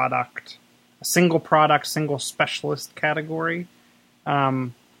a single specialist category.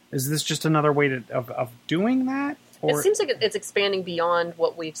 Is this just another way of doing that? Or? It seems like it's expanding beyond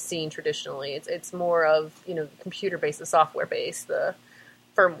what we've seen traditionally. It's more of, computer-based, the software-based, the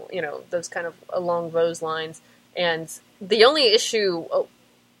firm, those kind of along those lines. And the only issue,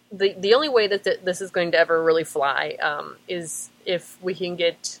 the only way that this is going to ever really fly is if we can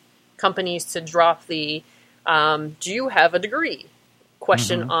get companies to drop the "Do you have a degree?"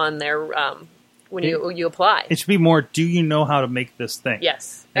 question on their when you apply. It should be more, do you know how to make this thing?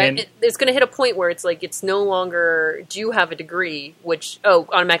 Yes. And it's going to hit a point where it's like, it's no longer, do you have a degree, which,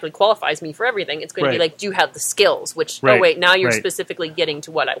 automatically qualifies me for everything. It's going to be like, do you have the skills, which, now you're specifically getting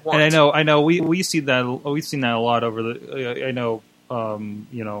to what I want. And I know, we've seen that a lot over the,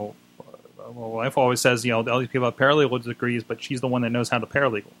 my wife always says, all these people have paralegal degrees, but she's the one that knows how to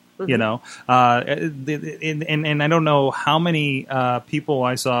paralegal, and I don't know how many people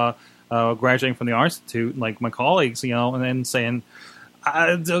I saw graduating from the Art Institute, like my colleagues, and then saying,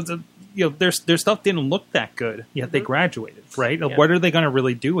 their stuff didn't look that good, yet they graduated, right? Yeah. What are they going to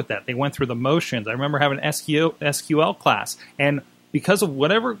really do with that? They went through the motions. I remember having an SQL class, and because of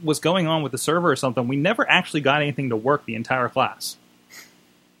whatever was going on with the server or something, we never actually got anything to work the entire class.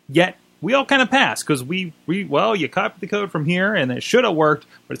 Yet, we all kind of passed, because you copied the code from here, and it should have worked,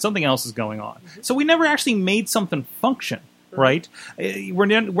 but something else is going on. Mm-hmm. So we never actually made something function. Right? We're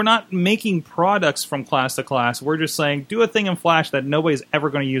not making products from class to class. We're just saying, do a thing in Flash that nobody's ever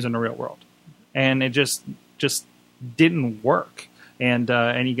going to use in the real world. And it just didn't work. And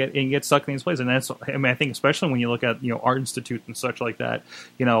you get stuck in these places. And I think especially when you look at, Art Institute and such like that,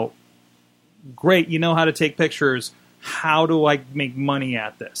 great, you know how to take pictures. How do I make money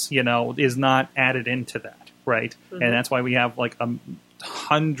at this? Is not added into that, right? Mm-hmm. And that's why we have like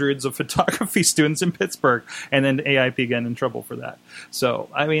hundreds of photography students in Pittsburgh, and then AIP getting in trouble for that. So,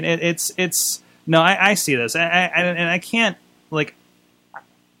 I mean, it's no, I see this, and I can't, like,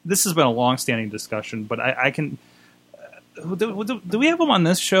 this has been a long-standing discussion, but I can. Do we have him on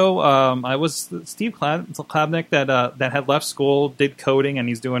this show? I was Steve Klabnik that had left school, did coding, and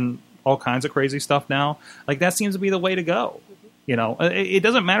he's doing all kinds of crazy stuff now. Like, that seems to be the way to go. You know, it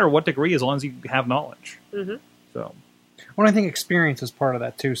doesn't matter what degree as long as you have knowledge. Mm-hmm. So, well, I think experience is part of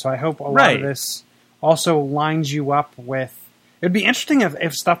that too. So I hope a lot of this also lines you up with. It'd be interesting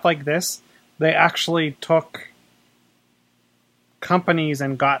if stuff like this, they actually took companies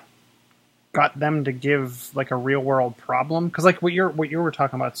and got them to give like a real world problem, because like what you were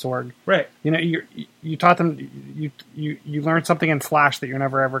talking about, Sorg, right? You know, you taught them, you learned something in Flash that you're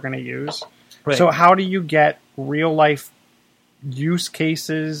never ever going to use. Right. So how do you get real life use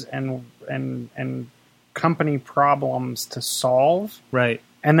cases and company problems to solve, right,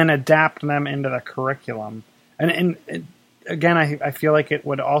 and then adapt them into the curriculum? And again, I feel like it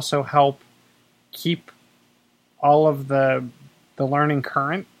would also help keep all of the learning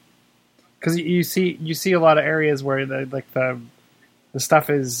current. Because you see a lot of areas where the stuff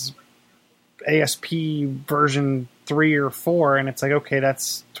is ASP version 3 or 4, and it's like, okay,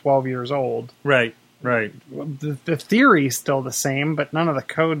 that's 12 years old. Right. The theory's still the same, but none of the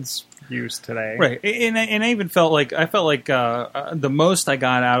code's used today. Right. And I even felt like the most I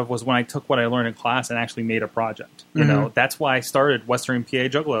got out of was when I took what I learned in class and actually made a project. You know, that's why I started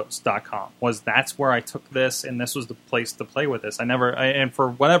WesternPAJuggalos.com. That's where I took this, and this was the place to play with this. And for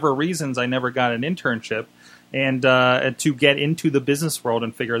whatever reasons, I never got an internship and to get into the business world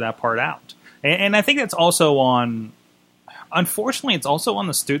and figure that part out. And I think that's also on. Unfortunately, it's also on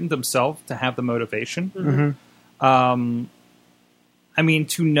the student themselves to have the motivation. Mm-hmm. I mean,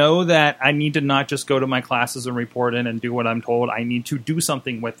 to know that I need to not just go to my classes and report in and do what I'm told. I need to do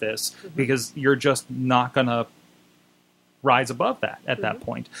something with this, because you're just not going to rise above that at that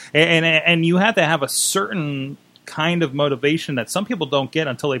point. And you have to have a certain kind of motivation that some people don't get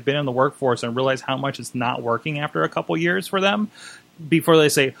until they've been in the workforce and realize how much it's not working after a couple years for them, before they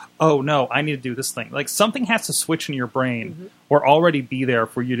say, oh no, I need to do this thing. Like, something has to switch in your brain or already be there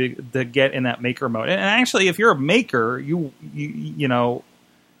for you to get in that maker mode. And actually, if you're a maker, you know,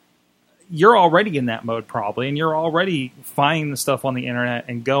 you're already in that mode probably, and you're already finding the stuff on the internet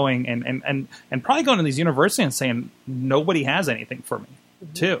and going and probably going to these universities and saying, nobody has anything for me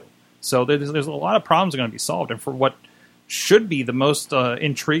too. So there's a lot of problems that are going to be solved. And for what should be the most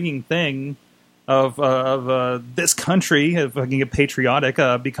intriguing thing of this country, if I can get patriotic,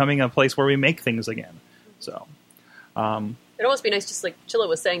 becoming a place where we make things again. So it'd almost be nice, just like Chilla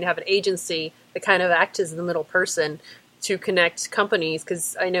was saying, to have an agency that kind of acts as the middle person to connect companies,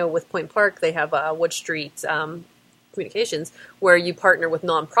 because I know with Point Park they have Wood Street Communications, where you partner with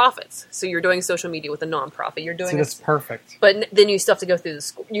nonprofits. So you're doing social media with a nonprofit. You're doing that's perfect. But then you still have to go through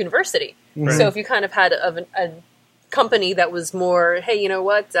the university. Right. So if you kind of had a company that was more, hey, you know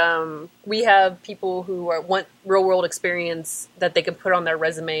what? We have people who want real world experience that they can put on their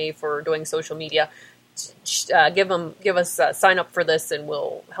resume for doing social media. Give us sign up for this, and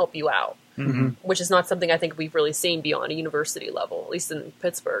we'll help you out. Which is not something I think we've really seen beyond a university level, at least in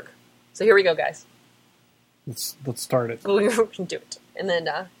Pittsburgh. So here we go, guys. Let's start it. We can do it, and then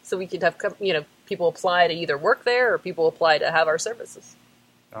so we could have people apply to either work there or people apply to have our services.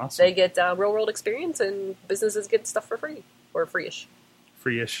 Awesome. They get real world experience, and businesses get stuff for free or free-ish,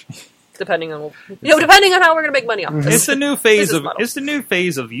 depending on how we're going to make money off. It's the new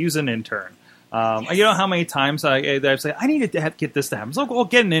phase of use an intern. You know how many times I say, I need to get this to happen. So I'll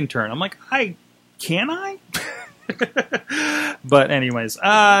get an intern. I'm like, can I? But anyways,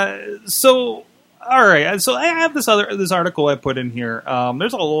 so all right. So I have this article I put in here.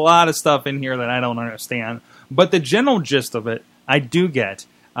 There's a lot of stuff in here that I don't understand, but the general gist of it I do get.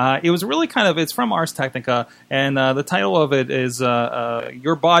 It was really it's from Ars Technica, and the title of it is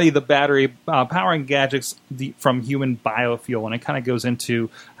Your Body, the Battery, Powering Gadgets from Human Biofuel, and it kind of goes into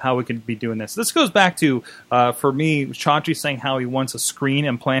how we could be doing this. This goes back to, for me, Chachi saying how he wants a screen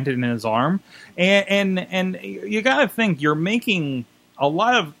implanted in his arm, and you got to think, you're making a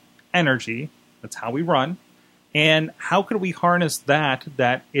lot of energy, that's how we run, and how could we harness that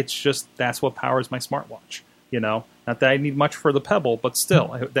that's what powers my smartwatch, you know? Not that I need much for the Pebble, but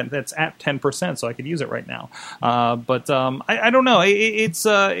still, that's at 10%, so I could use it right now. But I don't know. It's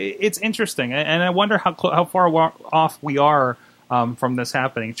interesting, and I wonder how far off we are from this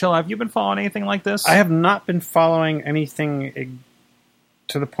happening. Chill, have you been following anything like this? I have not been following anything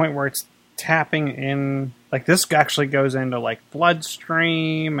to the point where it's tapping in. Like, this actually goes into like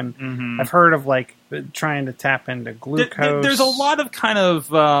bloodstream, and I've heard of like trying to tap into glucose. There's a lot of kind of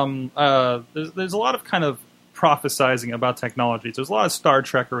there's a lot of kind of prophesizing about technologies. There's a lot of Star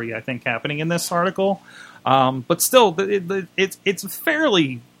Trekkery, I think, happening in this article, but still, it's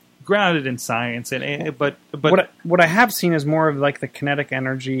fairly grounded in science. But what I have seen is more of like the kinetic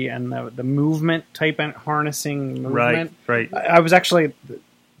energy and the movement type and harnessing movement. Right. I was actually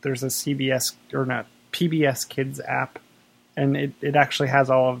there's a CBS or not PBS Kids app. And it actually has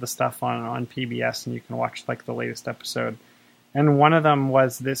all of the stuff on PBS, and you can watch like the latest episode. And one of them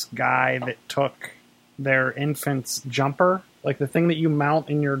was this guy that took their infant's jumper, like the thing that you mount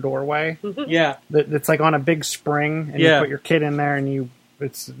in your doorway. Yeah, that's like on a big spring, and you put your kid in there, and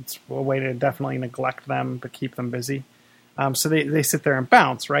it's a way to definitely neglect them but keep them busy. So they sit there and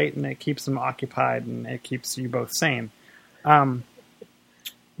bounce, right, and it keeps them occupied, and it keeps you both sane.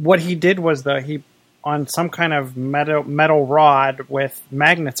 What he did was he on some kind of metal rod with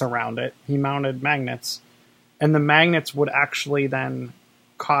magnets around it. He mounted magnets, and the magnets would actually then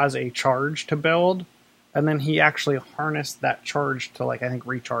cause a charge to build, and then he actually harnessed that charge to, like, I think,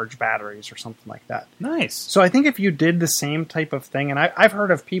 recharge batteries or something like that. Nice. So I think if you did the same type of thing, and I've heard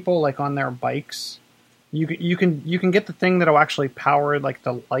of people, like, on their bikes, you can get the thing that'll actually power, like,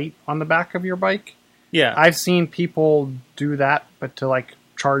 the light on the back of your bike. Yeah. I've seen people do that, but to, like,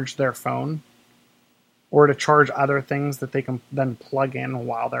 charge their phone. Or to charge other things that they can then plug in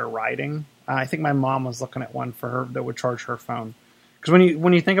while they're riding. I think my mom was looking at one for her that would charge her phone. Because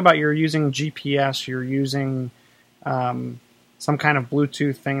when you think about you're using GPS, you're using some kind of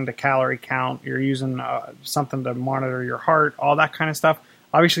Bluetooth thing to calorie count, you're using something to monitor your heart, all that kind of stuff.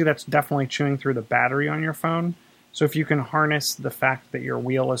 Obviously, that's definitely chewing through the battery on your phone. So if you can harness the fact that your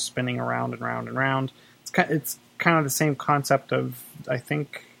wheel is spinning around and round and round, it's kind of the same concept of, I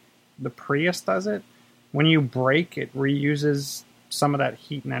think, the Prius does it. When you brake, it reuses some of that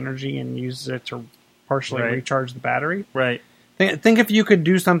heat and energy and uses it to partially recharge the battery. Right. Think if you could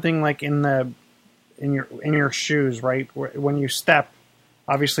do something like in your shoes, right? When you step,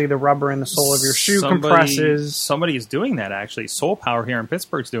 obviously the rubber in the sole of your shoe compresses. Somebody's doing that, actually. Soul Power here in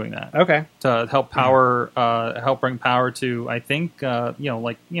Pittsburgh's doing that. Okay. To help help bring power to, I think,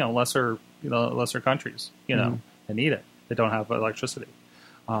 lesser countries, that need it. They don't have electricity.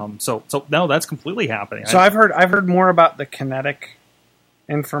 So no, that's completely happening. So I've heard more about the kinetic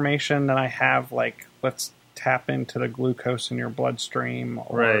information than I have, like, let's tap into the glucose in your bloodstream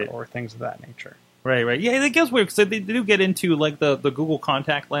or things of that nature. Right. Yeah, it gets weird because they do get into, like, the Google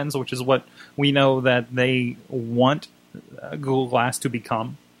contact lens, which is what we know that they want Google Glass to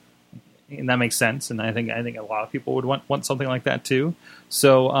become. And that makes sense, and I think a lot of people would want something like that too.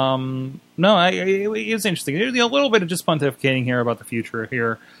 So, it's interesting. There's a little bit of just pontificating here about the future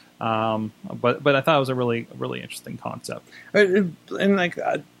here, but I thought it was a really interesting concept. And like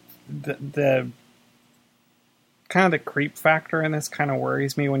the kind of the creep factor in this kind of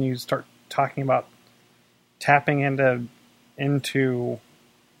worries me when you start talking about tapping into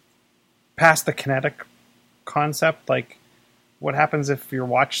past the kinetic concept, like. What happens if your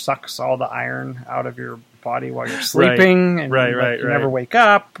watch sucks all the iron out of your body while you're sleeping and you never wake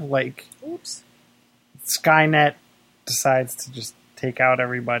up? Like, oops. Skynet decides to just take out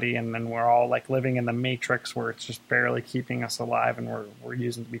everybody, and then we're all like living in the Matrix where it's just barely keeping us alive, and we're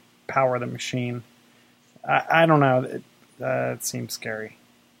using to power the machine. I don't know. It seems scary.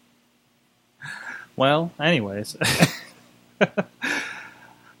 Well, anyways.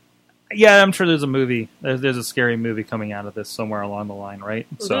 Yeah, I'm sure there's a movie. There's a scary movie coming out of this somewhere along the line, right?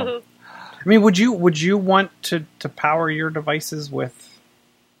 So, I mean, would you want to power your devices with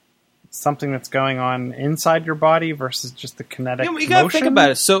something that's going on inside your body versus just the kinetic motion? You got to think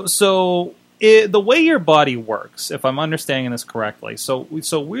about it. So the way your body works, if I'm understanding this correctly, so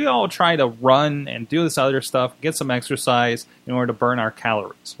we all try to run and do this other stuff, get some exercise in order to burn our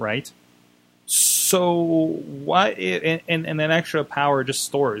calories, right? So what? And that extra power just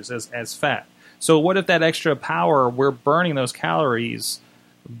stores as fat. So what if that extra power, we're burning those calories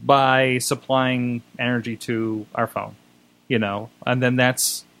by supplying energy to our phone, and then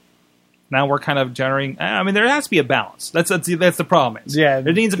now we're kind of generating. I mean, there has to be a balance. That's the problem. There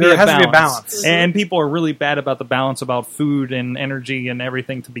needs to be a balance. And people are really bad about the balance about food and energy and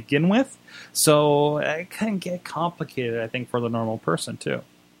everything to begin with. So it can get complicated, I think, for the normal person too.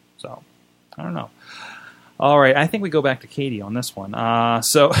 So. I don't know. All right, I think we go back to Katie on this one.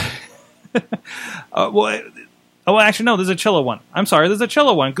 Actually, no, there's a Chilla one. I'm sorry, there's a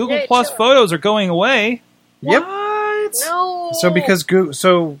Chilla one. Google Plus Photos are going away. Yep. What? No. So because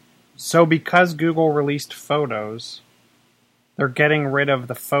Google released Photos, they're getting rid of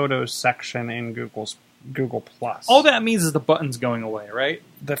the Photos section in Google's Google Plus. All that means is the button's going away, right?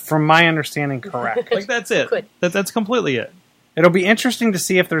 From my understanding, correct. Like that's it. That's completely it. It'll be interesting to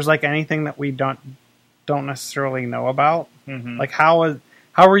see if there's like anything that we don't necessarily know about. Mhm. Like how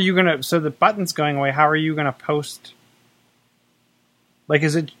are you gonna? So the button's going away. How are you gonna post? Like,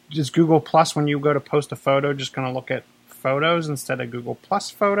 is Google Plus when you go to post a photo just gonna look at photos instead of Google Plus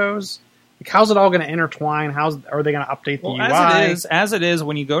photos? Like, how's it all going to intertwine? Are they going to update the UI? As it is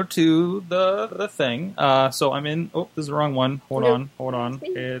when you go to the thing. So I'm in. Oh, this is the wrong one. Hold on.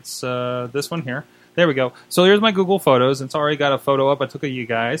 It's this one here. There we go. So here's my Google Photos. It's already got a photo up I took of you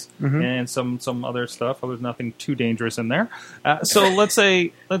guys and some other stuff. There's nothing too dangerous in there. So let's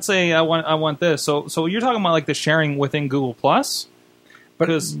say I want this. So you're talking about like the sharing within Google Plus,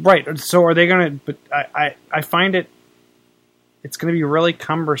 right? So are they going to? But I find it's going to be really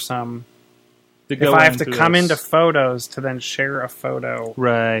cumbersome. If I have to come into Photos to then share a photo,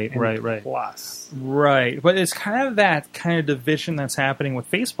 right. Plus, right. But it's kind of that kind of division that's happening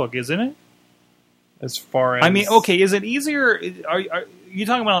with Facebook, isn't it? As far as I mean, okay, is it easier? Are you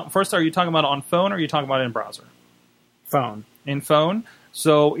talking about first? Are you talking about on phone, or are you talking about in browser? Phone. In phone.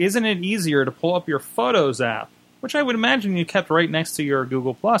 So isn't it easier to pull up your Photos app, which I would imagine you kept right next to your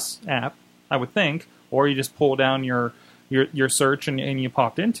Google Plus app, I would think, or you just pull down your search and you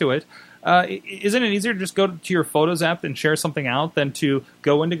popped into it. Isn't it easier to just go to your Photos app and share something out than to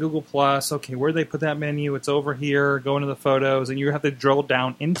go into Google Plus? Okay, where do they put that menu? It's over here. Go into the Photos, and you have to drill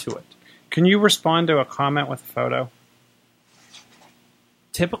down into it. Can you respond to a comment with a photo?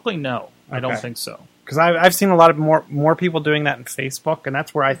 Typically, no. I don't think so. Because I've seen a lot of more people doing that in Facebook, and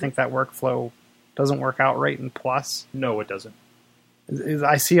that's where I think that workflow doesn't work out right in Plus. No, it doesn't.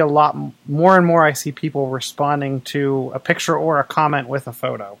 I see a lot more and more. I see people responding to a picture or a comment with a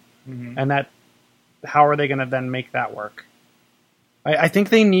photo. And how are they going to then make that work? I think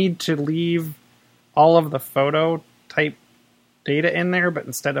they need to leave all of the photo type data in there, but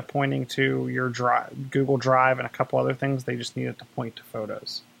instead of pointing to your Google Drive and a couple other things, they just need it to point to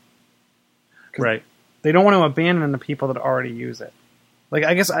Photos. Right. They don't want to abandon the people that already use it. Like,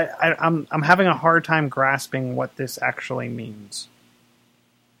 I guess I'm having a hard time grasping what this actually means.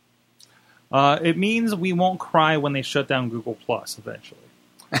 It means we won't cry when they shut down Google Plus eventually.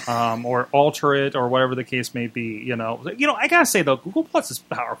 Or alter it, or whatever the case may be. You know, I gotta say though, Google Plus is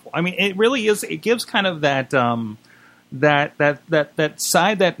powerful. I mean, it really is. It gives kind of that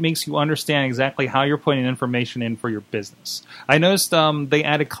side that makes you understand exactly how you're putting information in for your business. I noticed they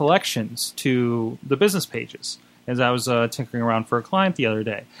added collections to the business pages as I was tinkering around for a client the other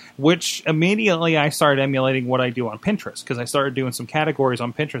day, which immediately I started emulating what I do on Pinterest, because I started doing some categories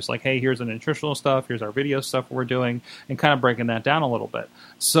on Pinterest, like, hey, here's the nutritional stuff, here's our video stuff we're doing, and kind of breaking that down a little bit.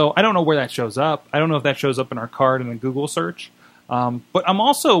 So I don't know where that shows up. I don't know if that shows up in our card in the Google search. But I'm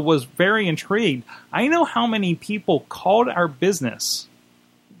also was very intrigued. I know how many people called our business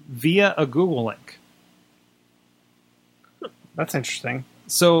via a Google link. That's interesting.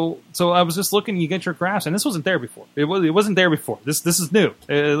 So I was just looking. You get your graphs, and this wasn't there before. It wasn't there before. This is new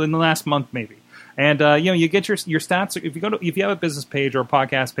in the last month maybe. And you get your stats if you have a business page or a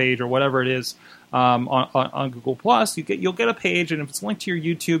podcast page or whatever it is on Google Plus. You'll get a page, and if it's linked to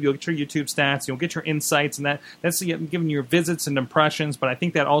your YouTube, you'll get your YouTube stats. You'll get your insights, and that's giving you your visits and impressions. But I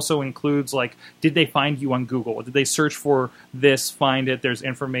think that also includes, like, did they find you on Google? Did they search for this? Find it. There's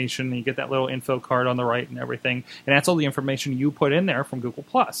information. And you get that little info card on the right and everything, and that's all the information you put in there from Google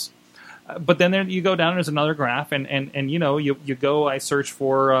Plus. But then there you go down, there's another graph, and you go, I search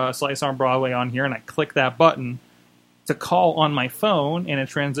for Slice on Broadway on here, and I click that button to call on my phone, and it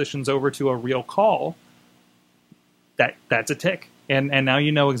transitions over to a real call. That's a tick. And now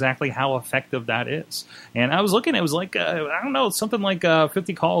you know exactly how effective that is. And I was looking, it was like, I don't know, something like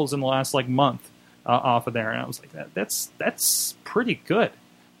 50 calls in the last month off of there, and I was like, that's pretty good.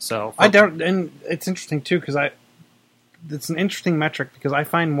 So I don't, and it's interesting too, because it's an interesting metric, because I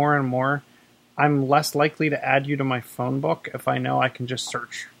find more and more I'm less likely to add you to my phone book if I know I can just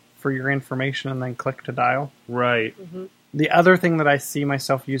search for your information and then click to dial. Right. Mm-hmm. The other thing that I see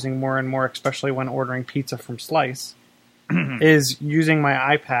myself using more and more, especially when ordering pizza from Slice, is using my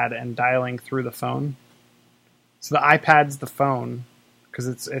iPad and dialing through the phone. So the iPad's the phone because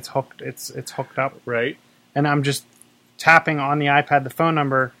it's hooked up. Right. And I'm just tapping on the iPad the phone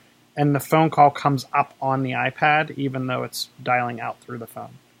number, and the phone call comes up on the iPad, even though it's dialing out through the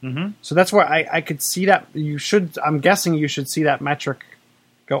phone. Mm-hmm. So that's where I could see that. I'm guessing you should see that metric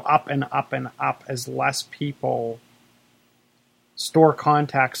go up and up and up as less people store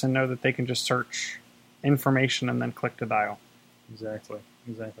contacts and know that they can just search information and then click to dial. Exactly.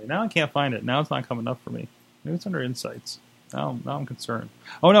 Now I can't find it. Now it's not coming up for me. Maybe it's under Insights. Now I'm concerned.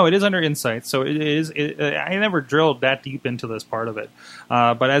 Oh no, it is under Insights, so it is. I never drilled that deep into this part of it,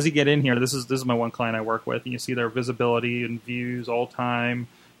 but as you get in here, this is my one client I work with, and you see their visibility and views all time,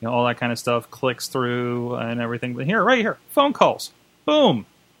 all that kind of stuff, clicks through and everything. But right here, phone calls, boom,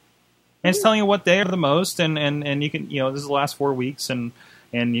 and it's telling you what day are the most, and you can this is the last 4 weeks, and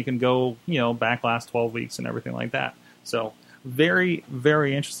you can go back last 12 weeks and everything like that. So. Very,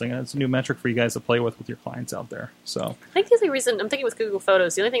 very interesting. It's a new metric for you guys to play with your clients out there. So I think the only reason I'm thinking with Google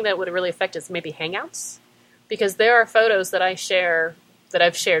Photos, the only thing that would really affect is maybe Hangouts, because there are photos that I share that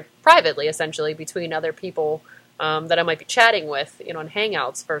I've shared privately, essentially between other people that I might be chatting with, on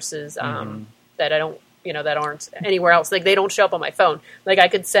Hangouts versus that I don't, that aren't anywhere else. Like they don't show up on my phone. Like I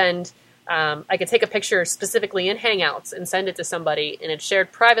could send. I could take a picture specifically in Hangouts and send it to somebody, and it's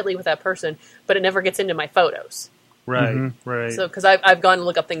shared privately with that person, but it never gets into my photos. Right, right. So, because I've gone to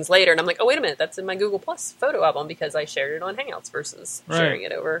look up things later, and I'm like, oh, wait a minute, that's in my Google Plus photo album because I shared it on Hangouts versus sharing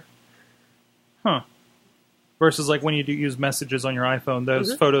it over. Huh. Versus like when you do use messages on your iPhone,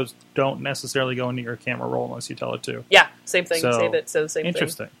 those photos don't necessarily go into your camera roll unless you tell it to. Yeah, same thing. So, Save it. So same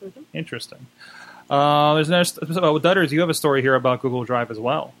interesting. thing. Mm-hmm. Interesting. There's another. With Dutters, you have a story here about Google Drive as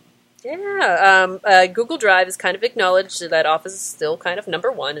well. Yeah, Google Drive has kind of acknowledged that Office is still kind of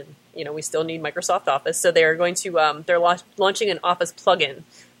number one, and we still need Microsoft Office. So they're going to they're launching an Office plugin.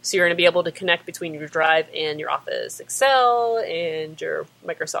 So you're going to be able to connect between your Drive and your Office Excel and your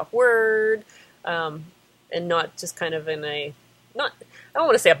Microsoft Word, and not just kind of in I don't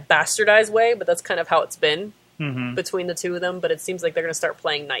want to say a bastardized way, but that's kind of how it's been. Between the two of them, but it seems like they're going to start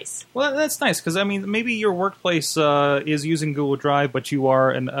playing nice. Well, that's nice, because, maybe your workplace is using Google Drive, but you are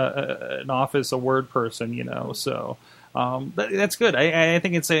an Office, a Word person, so that's good. I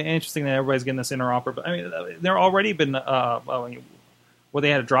think it's interesting that everybody's getting this interoperable. There already been, they had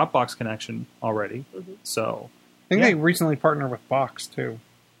a Dropbox connection already, so... I think they recently partnered with Box, too.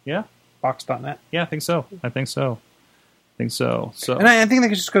 Yeah? Box.net. Yeah, I think so. So, and I think that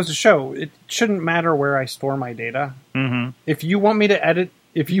just goes to show it shouldn't matter where I store my data. If you want me to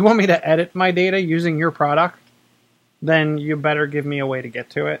edit my data using your product, then you better give me a way to get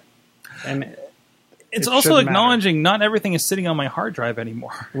to it. And it's also acknowledging not everything is sitting on my hard drive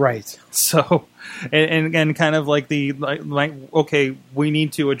anymore. Right. So, and kind of like okay, we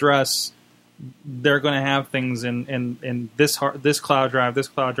need to address. They're going to have things in this cloud drive, this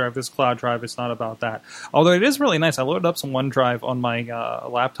cloud drive, this cloud drive. It's not about that. Although it is really nice. I loaded up some OneDrive on my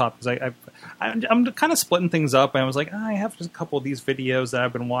laptop because I'm kind of splitting things up. And I was like, I have just a couple of these videos that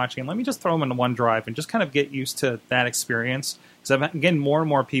I've been watching. Let me just throw them into OneDrive and just kind of get used to that experience. Because I'm getting more and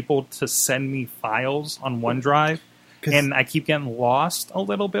more people to send me files on OneDrive. And I keep getting lost a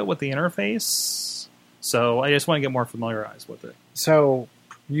little bit with the interface. So I just want to get more familiarized with it. So...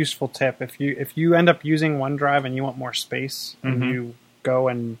 useful tip: if you end up using OneDrive and you want more space, and you go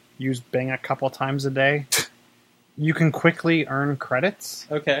and use Bing a couple times a day, you can quickly earn credits.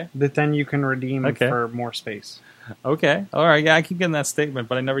 Okay, that then you can redeem for more space. Okay, all right. Yeah, I keep getting that statement,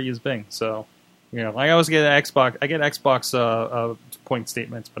 but I never use Bing. So, I always get Xbox. I get Xbox point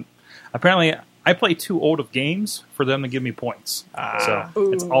statements, but apparently I play too old of games for them to give me points. So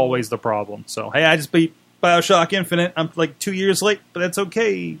it's always the problem. So hey, I just beat BioShock Infinite. I'm like 2 years late, but that's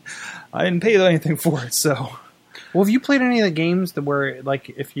okay. I didn't pay anything for it, so... Well, have you played any of the games where, like,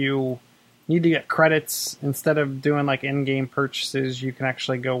 if you need to get credits, instead of doing, like, in-game purchases, you can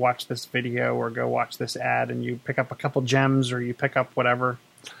actually go watch this video or go watch this ad, and you pick up a couple gems or you pick up whatever?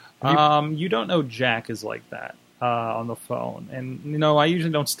 You don't know Jack is like that on the phone. And, I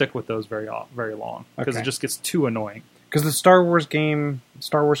usually don't stick with those very long, because it just gets too annoying. Because the Star Wars game,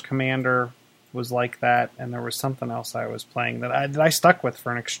 Star Wars Commander... was like that, and there was something else I was playing that I stuck with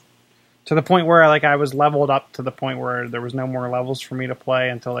for to the point where I was leveled up to the point where there was no more levels for me to play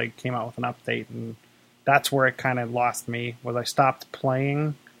until they came out with an update, and that's where it kind of lost me. Was I stopped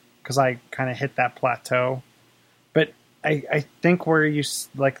playing because I kind of hit that plateau. But I think where you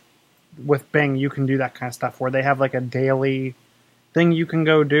with Bing, you can do that kind of stuff where they have like a daily thing you can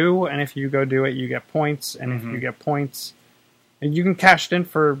go do, and if you go do it, you get points, and if you get points, and you can cash it in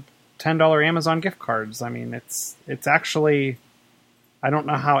for $10 Amazon gift cards. It's actually, I don't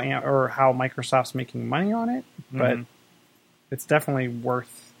know how Microsoft's making money on it, but it's definitely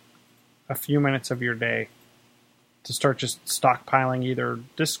worth a few minutes of your day to start just stockpiling either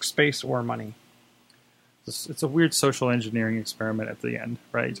disk space or money. It's a weird social engineering experiment at the end,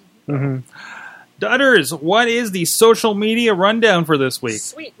 right? Dutters, what is the social media rundown for this week?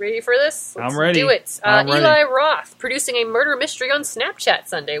 Sweet. Ready for this? I'm ready. Do it. I'm ready. Eli Roth producing a murder mystery on Snapchat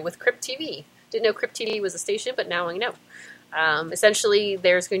Sunday with Crypt TV. Didn't know Crypt TV was a station, but now I know. Essentially,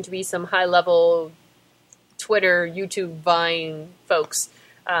 there's going to be some high-level Twitter, YouTube, Vine folks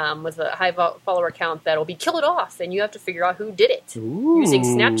with a high follower count that'll be killed off, and you have to figure out who did it using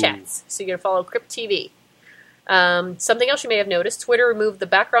Snapchats. So you're going to follow Crypt TV. Something else you may have noticed, Twitter removed the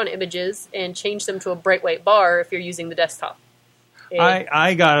background images and changed them to a bright white bar if you're using the desktop.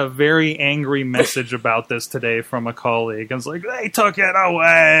 I got a very angry message about this today from a colleague. I was like, they took it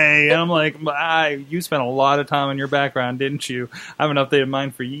away. And I'm like, you spent a lot of time on your background, didn't you? I haven't updated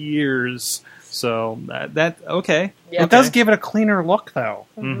mine for years. So okay. Yeah. It does give it a cleaner look, though.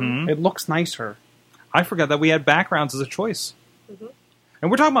 Mm-hmm. It looks nicer. I forgot that we had backgrounds as a choice. Mm-hmm. And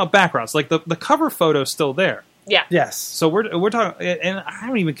we're talking about backgrounds. Like the cover photo's still there. Yeah. Yes. So we're talking, and I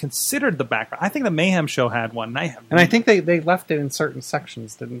haven't even considered the background. I think the Mayhem Show had one. And I think they left it in certain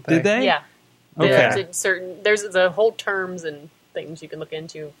sections, didn't they? Did they? Yeah. Okay. There's the whole terms and things you can look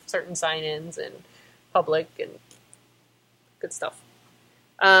into, certain sign-ins and public and good stuff.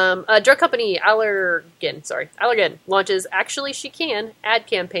 A drug company, Allergan, launches Actually She Can ad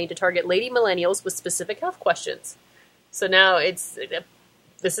campaign to target lady millennials with specific health questions. So now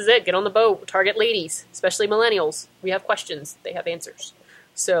this is it. Get on the boat. Target ladies, especially millennials. We have questions. They have answers.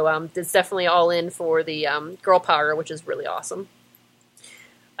 So it's definitely all in for the girl power, which is really awesome.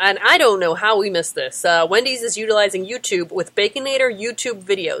 And I don't know how we missed this. Wendy's is utilizing YouTube with Baconator YouTube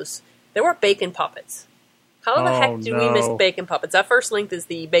videos. There were bacon puppets. How the heck did we miss bacon puppets? That first link is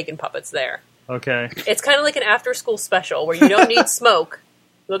the bacon puppets there. Okay. It's kind of like an after-school special where you don't need smoke.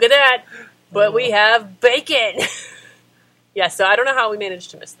 Look at that. But we have bacon. Yeah, so I don't know how we managed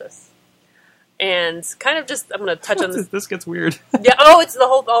to miss this. And kind of just, I'm going to touch on this. This gets weird. Yeah, it's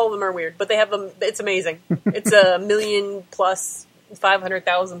all of them are weird, but they have them, it's amazing. It's a 1 million plus,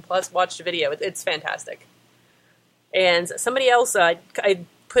 500,000 plus watched video. It's fantastic. And somebody else, I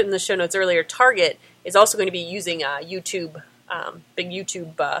put in the show notes earlier, Target is also going to be using YouTube, big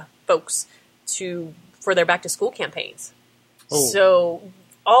YouTube folks for their back to school campaigns. Oh. So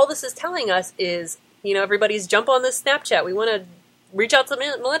all this is telling us is, everybody's jump on this Snapchat. We want to reach out to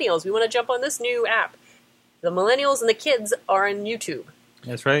millennials. We want to jump on this new app. The millennials and the kids are on YouTube.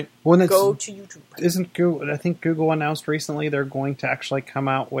 That's right. Go to YouTube. I think Google announced recently they're going to actually come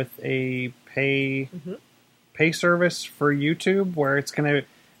out with a pay service for YouTube where it's going to,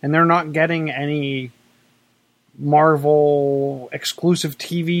 and they're not getting any Marvel exclusive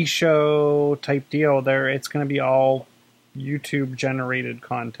TV show type deal. It's going to be all YouTube generated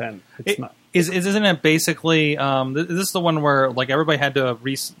content. It's not. Isn't it basically? This is the one where like everybody had to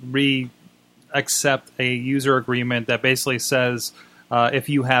accept a user agreement that basically says if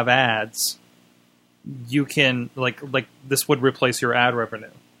you have ads, you can like this would replace your ad revenue.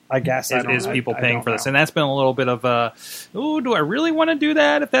 I guess is people paying for this, and that's been a little bit of a, do I really want to do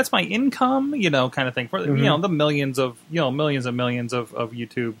that if that's my income, kind of thing for the millions and millions of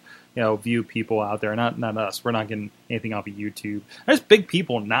YouTube view people out there. Not us. We're not getting anything off of YouTube. There's big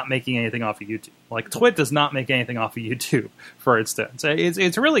people not making anything off of YouTube. Like Twit does not make anything off of YouTube, for instance.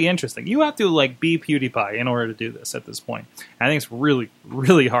 It's really interesting. You have to be PewDiePie in order to do this at this point. I think it's really,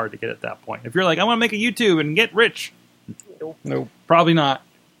 really hard to get at that point. If you're like, I want to make a YouTube and get rich, nope, probably not.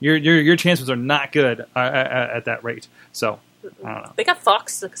 Your chances are not good at that rate. So I don't know. They got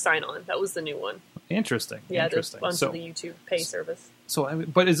Fox to sign on. That was the new one. Interesting. Yeah, there's a bunch of the YouTube pay service. So,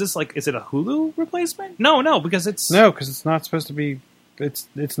 but is this is it a Hulu replacement? No, because it's not supposed to be.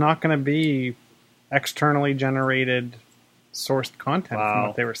 It's not going to be externally generated sourced content. From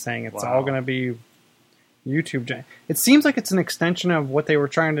what they were saying, it's all going to be YouTube. It seems like it's an extension of what they were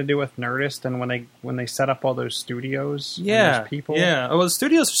trying to do with Nerdist, and when they set up all those studios, and those people. Yeah. Well, the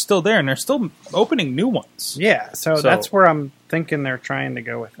studios are still there, and they're still opening new ones. Yeah, so that's where I'm thinking they're trying to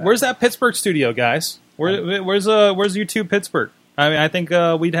go with that. Where's that Pittsburgh studio, guys? Where's YouTube Pittsburgh? I mean, I think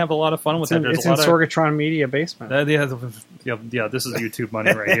we'd have a lot of fun with that. It's in Sorgatron Media basement. Yeah, this is YouTube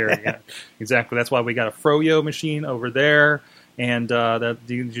money right here. Yeah, exactly. That's why we got a Froyo machine over there. And did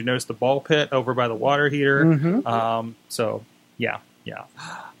you notice the ball pit over by the water heater? Mm-hmm. So, yeah.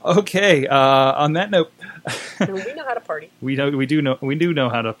 Okay. On that note, we know how to party. We do know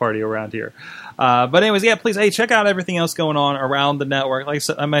how to party around here. But anyways, please, check out everything else going on around the network. Like I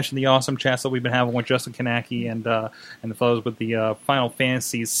said, I mentioned the awesome chats that we've been having with Justin Kanaki and the fellows with the Final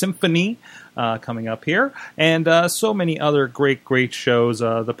Fantasy Symphony coming up here, and so many other great shows.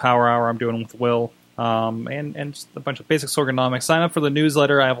 The Power Hour I'm doing with Will. And just a bunch of basic Sorganomics. Sign up for the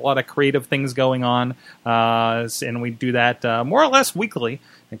newsletter. I have a lot of creative things going on, and we do that more or less weekly,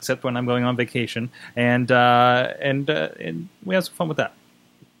 except when I'm going on vacation. And we have some fun with that.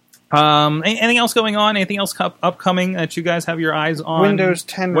 Anything else going on? Anything else upcoming that you guys have your eyes on? Windows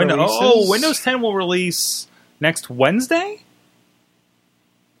 10 releases. Windows 10 will release next Wednesday?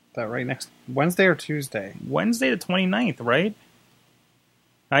 that right? Next Wednesday or Tuesday? Wednesday the 29th, right?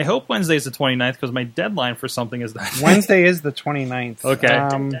 I hope Wednesday's the 29th because my deadline for something is that day. Wednesday is the 29th.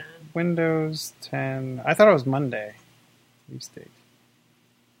 Okay. Windows 10. I thought it was Monday. Release date.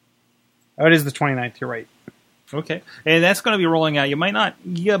 Oh, it is the 29th. You're right. Okay, and that's going to be rolling out. You might not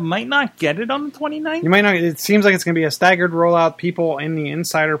get it on the 29th. You might not. It seems like it's going to be a staggered rollout. People in the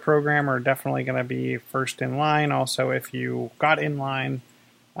Insider program are definitely going to be first in line. Also, if you got in line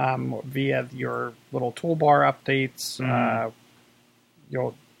via your little toolbar updates,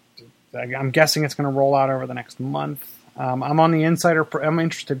 I'm guessing it's going to roll out over the next month. I'm on the Insider. I'm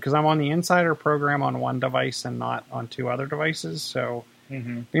interested because I'm on the Insider program on one device and not on two other devices. So. It'll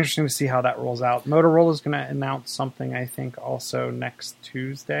be interesting to see how that rolls out. Motorola is going to announce something, I think, also next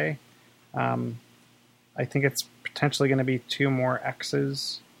Tuesday. I think it's potentially going to be 2 more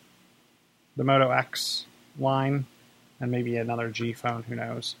X's, the Moto X line, and maybe another G phone, who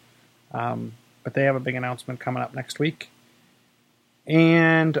knows. But they have a big announcement coming up next week.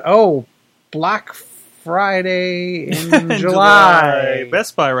 And, Black Friday in July.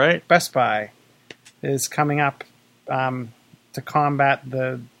 Best Buy, right? Best Buy is coming up. To combat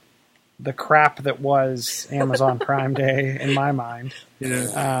the crap that was Amazon Prime Day, in my mind.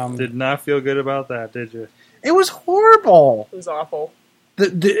 Did not feel good about that, did you? It was horrible. It was awful.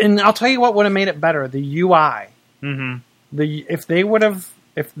 And I'll tell you what would have made it better: the UI. Mm-hmm. If they would have,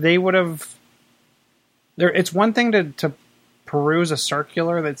 it's one thing to peruse a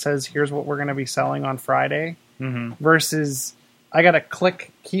circular that says, "Here's what we're going to be selling on Friday," versus. I gotta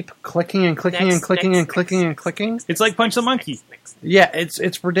keep clicking and clicking and clicking and clicking and clicking. It's like Punch the Monkey. Yeah,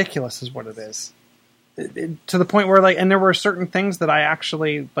 it's ridiculous, is what it is. To the point where, and there were certain things that I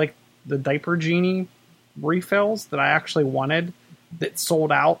actually, like the Diaper Genie refills that I actually wanted that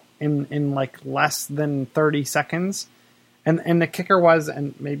sold out in less than 30 seconds. And the kicker was,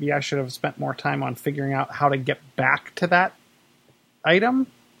 and maybe I should have spent more time on figuring out how to get back to that item,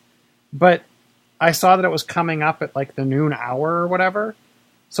 but I saw that it was coming up at the noon hour or whatever.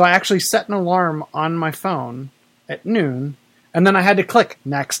 So I actually set an alarm on my phone at noon, and then I had to click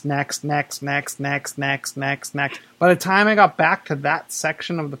next, next, next, next, next, next, next, next. By the time I got back to that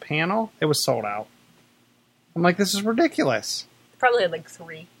section of the panel, it was sold out. I'm like, this is ridiculous. Probably had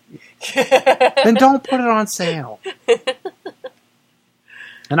 3. Then don't put it on sale.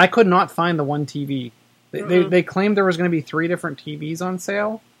 And I could not find the one TV. They claimed there was going to be 3 different TVs on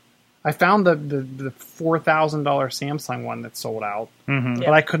sale. I found the $4,000 Samsung one that sold out, but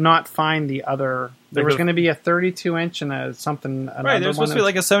I could not find the other. There was going to be a 32-inch and a something. Right, there's supposed to be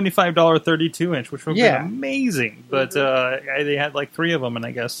a $75 32-inch, which would be amazing. But they had 3 of them, and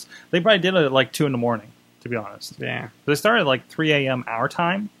I guess they probably did it at 2 in the morning. To be honest, yeah, they started at 3 a.m. our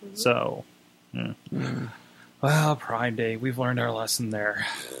time. So, well, Prime Day, we've learned our lesson there.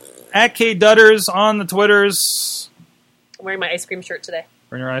 At Kate Dutters on the Twitters. I'm wearing my ice cream shirt today.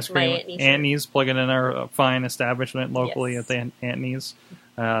 Bring your ice cream. Antony's plugging in our fine establishment locally at the Antony's.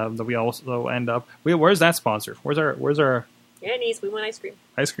 That we also end up. Where's that sponsor? Where's our Antony's? We want ice cream.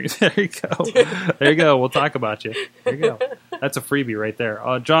 Ice cream. There you go. There you go. We'll talk about you. There you go. That's a freebie right there.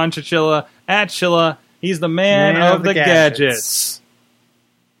 John Chichilla at Chilla. He's the man of the gadgets.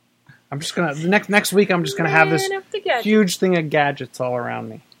 I'm just gonna next week. I'm just gonna have this huge thing of gadgets all around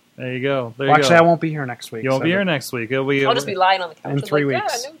me. There you go. Actually, I won't be here next week. You won't be here next week. I'll just be lying on the couch in 3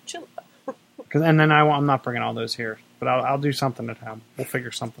 weeks. Yeah, no, chill. And then I'm not bringing all those here, but I'll do something at home. We'll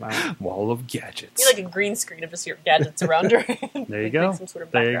figure something out. Wall of gadgets. You're like a green screen of just your gadgets around her. There you go.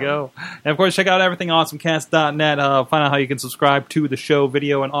 There you go. And of course, check out everythingawesomecast.net. Find out how you can subscribe to the show,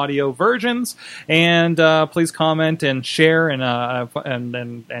 video and audio versions. And please comment and share and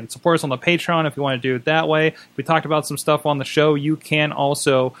support us on the Patreon if you want to do it that way. We talked about some stuff on the show. You can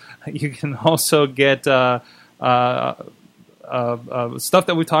also get. Stuff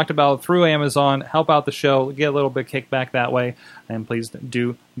that we talked about through Amazon, help out the show, get a little bit kickback that way, and please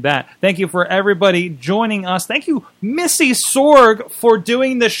do that. Thank you for everybody joining us. Thank you, Missy Sorg, for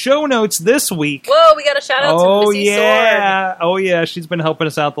doing the show notes this week. Whoa, we got a shout out to Missy Sorg. Oh yeah, she's been helping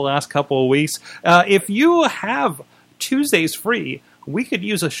us out the last couple of weeks. If you have Tuesdays free, we could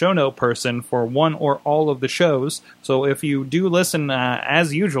use a show note person for one or all of the shows. So if you do listen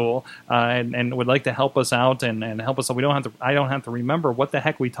as usual and would like to help us out and help us, so I don't have to remember what the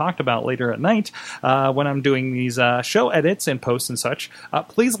heck we talked about later at night when I'm doing these show edits and posts and such.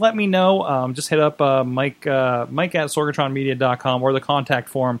 Please let me know. Just hit up Mike at sorgatronmedia.com or the contact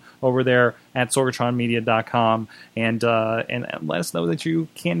form over there at sorgatronmedia.com and let us know that you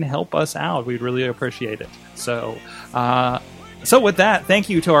can help us out. We'd really appreciate it. So with that, thank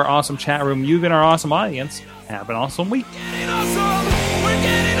you to our awesome chat room. You've been our awesome audience. Have an awesome week. Getting awesome. We're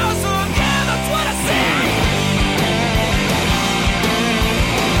getting awesome. Yeah, that's what I said.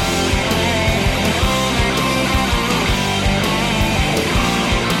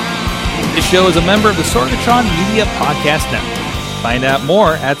 This show is a member of the Sorgatron Media Podcast Network. Find out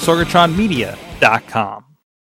more at sorgatronmedia.com.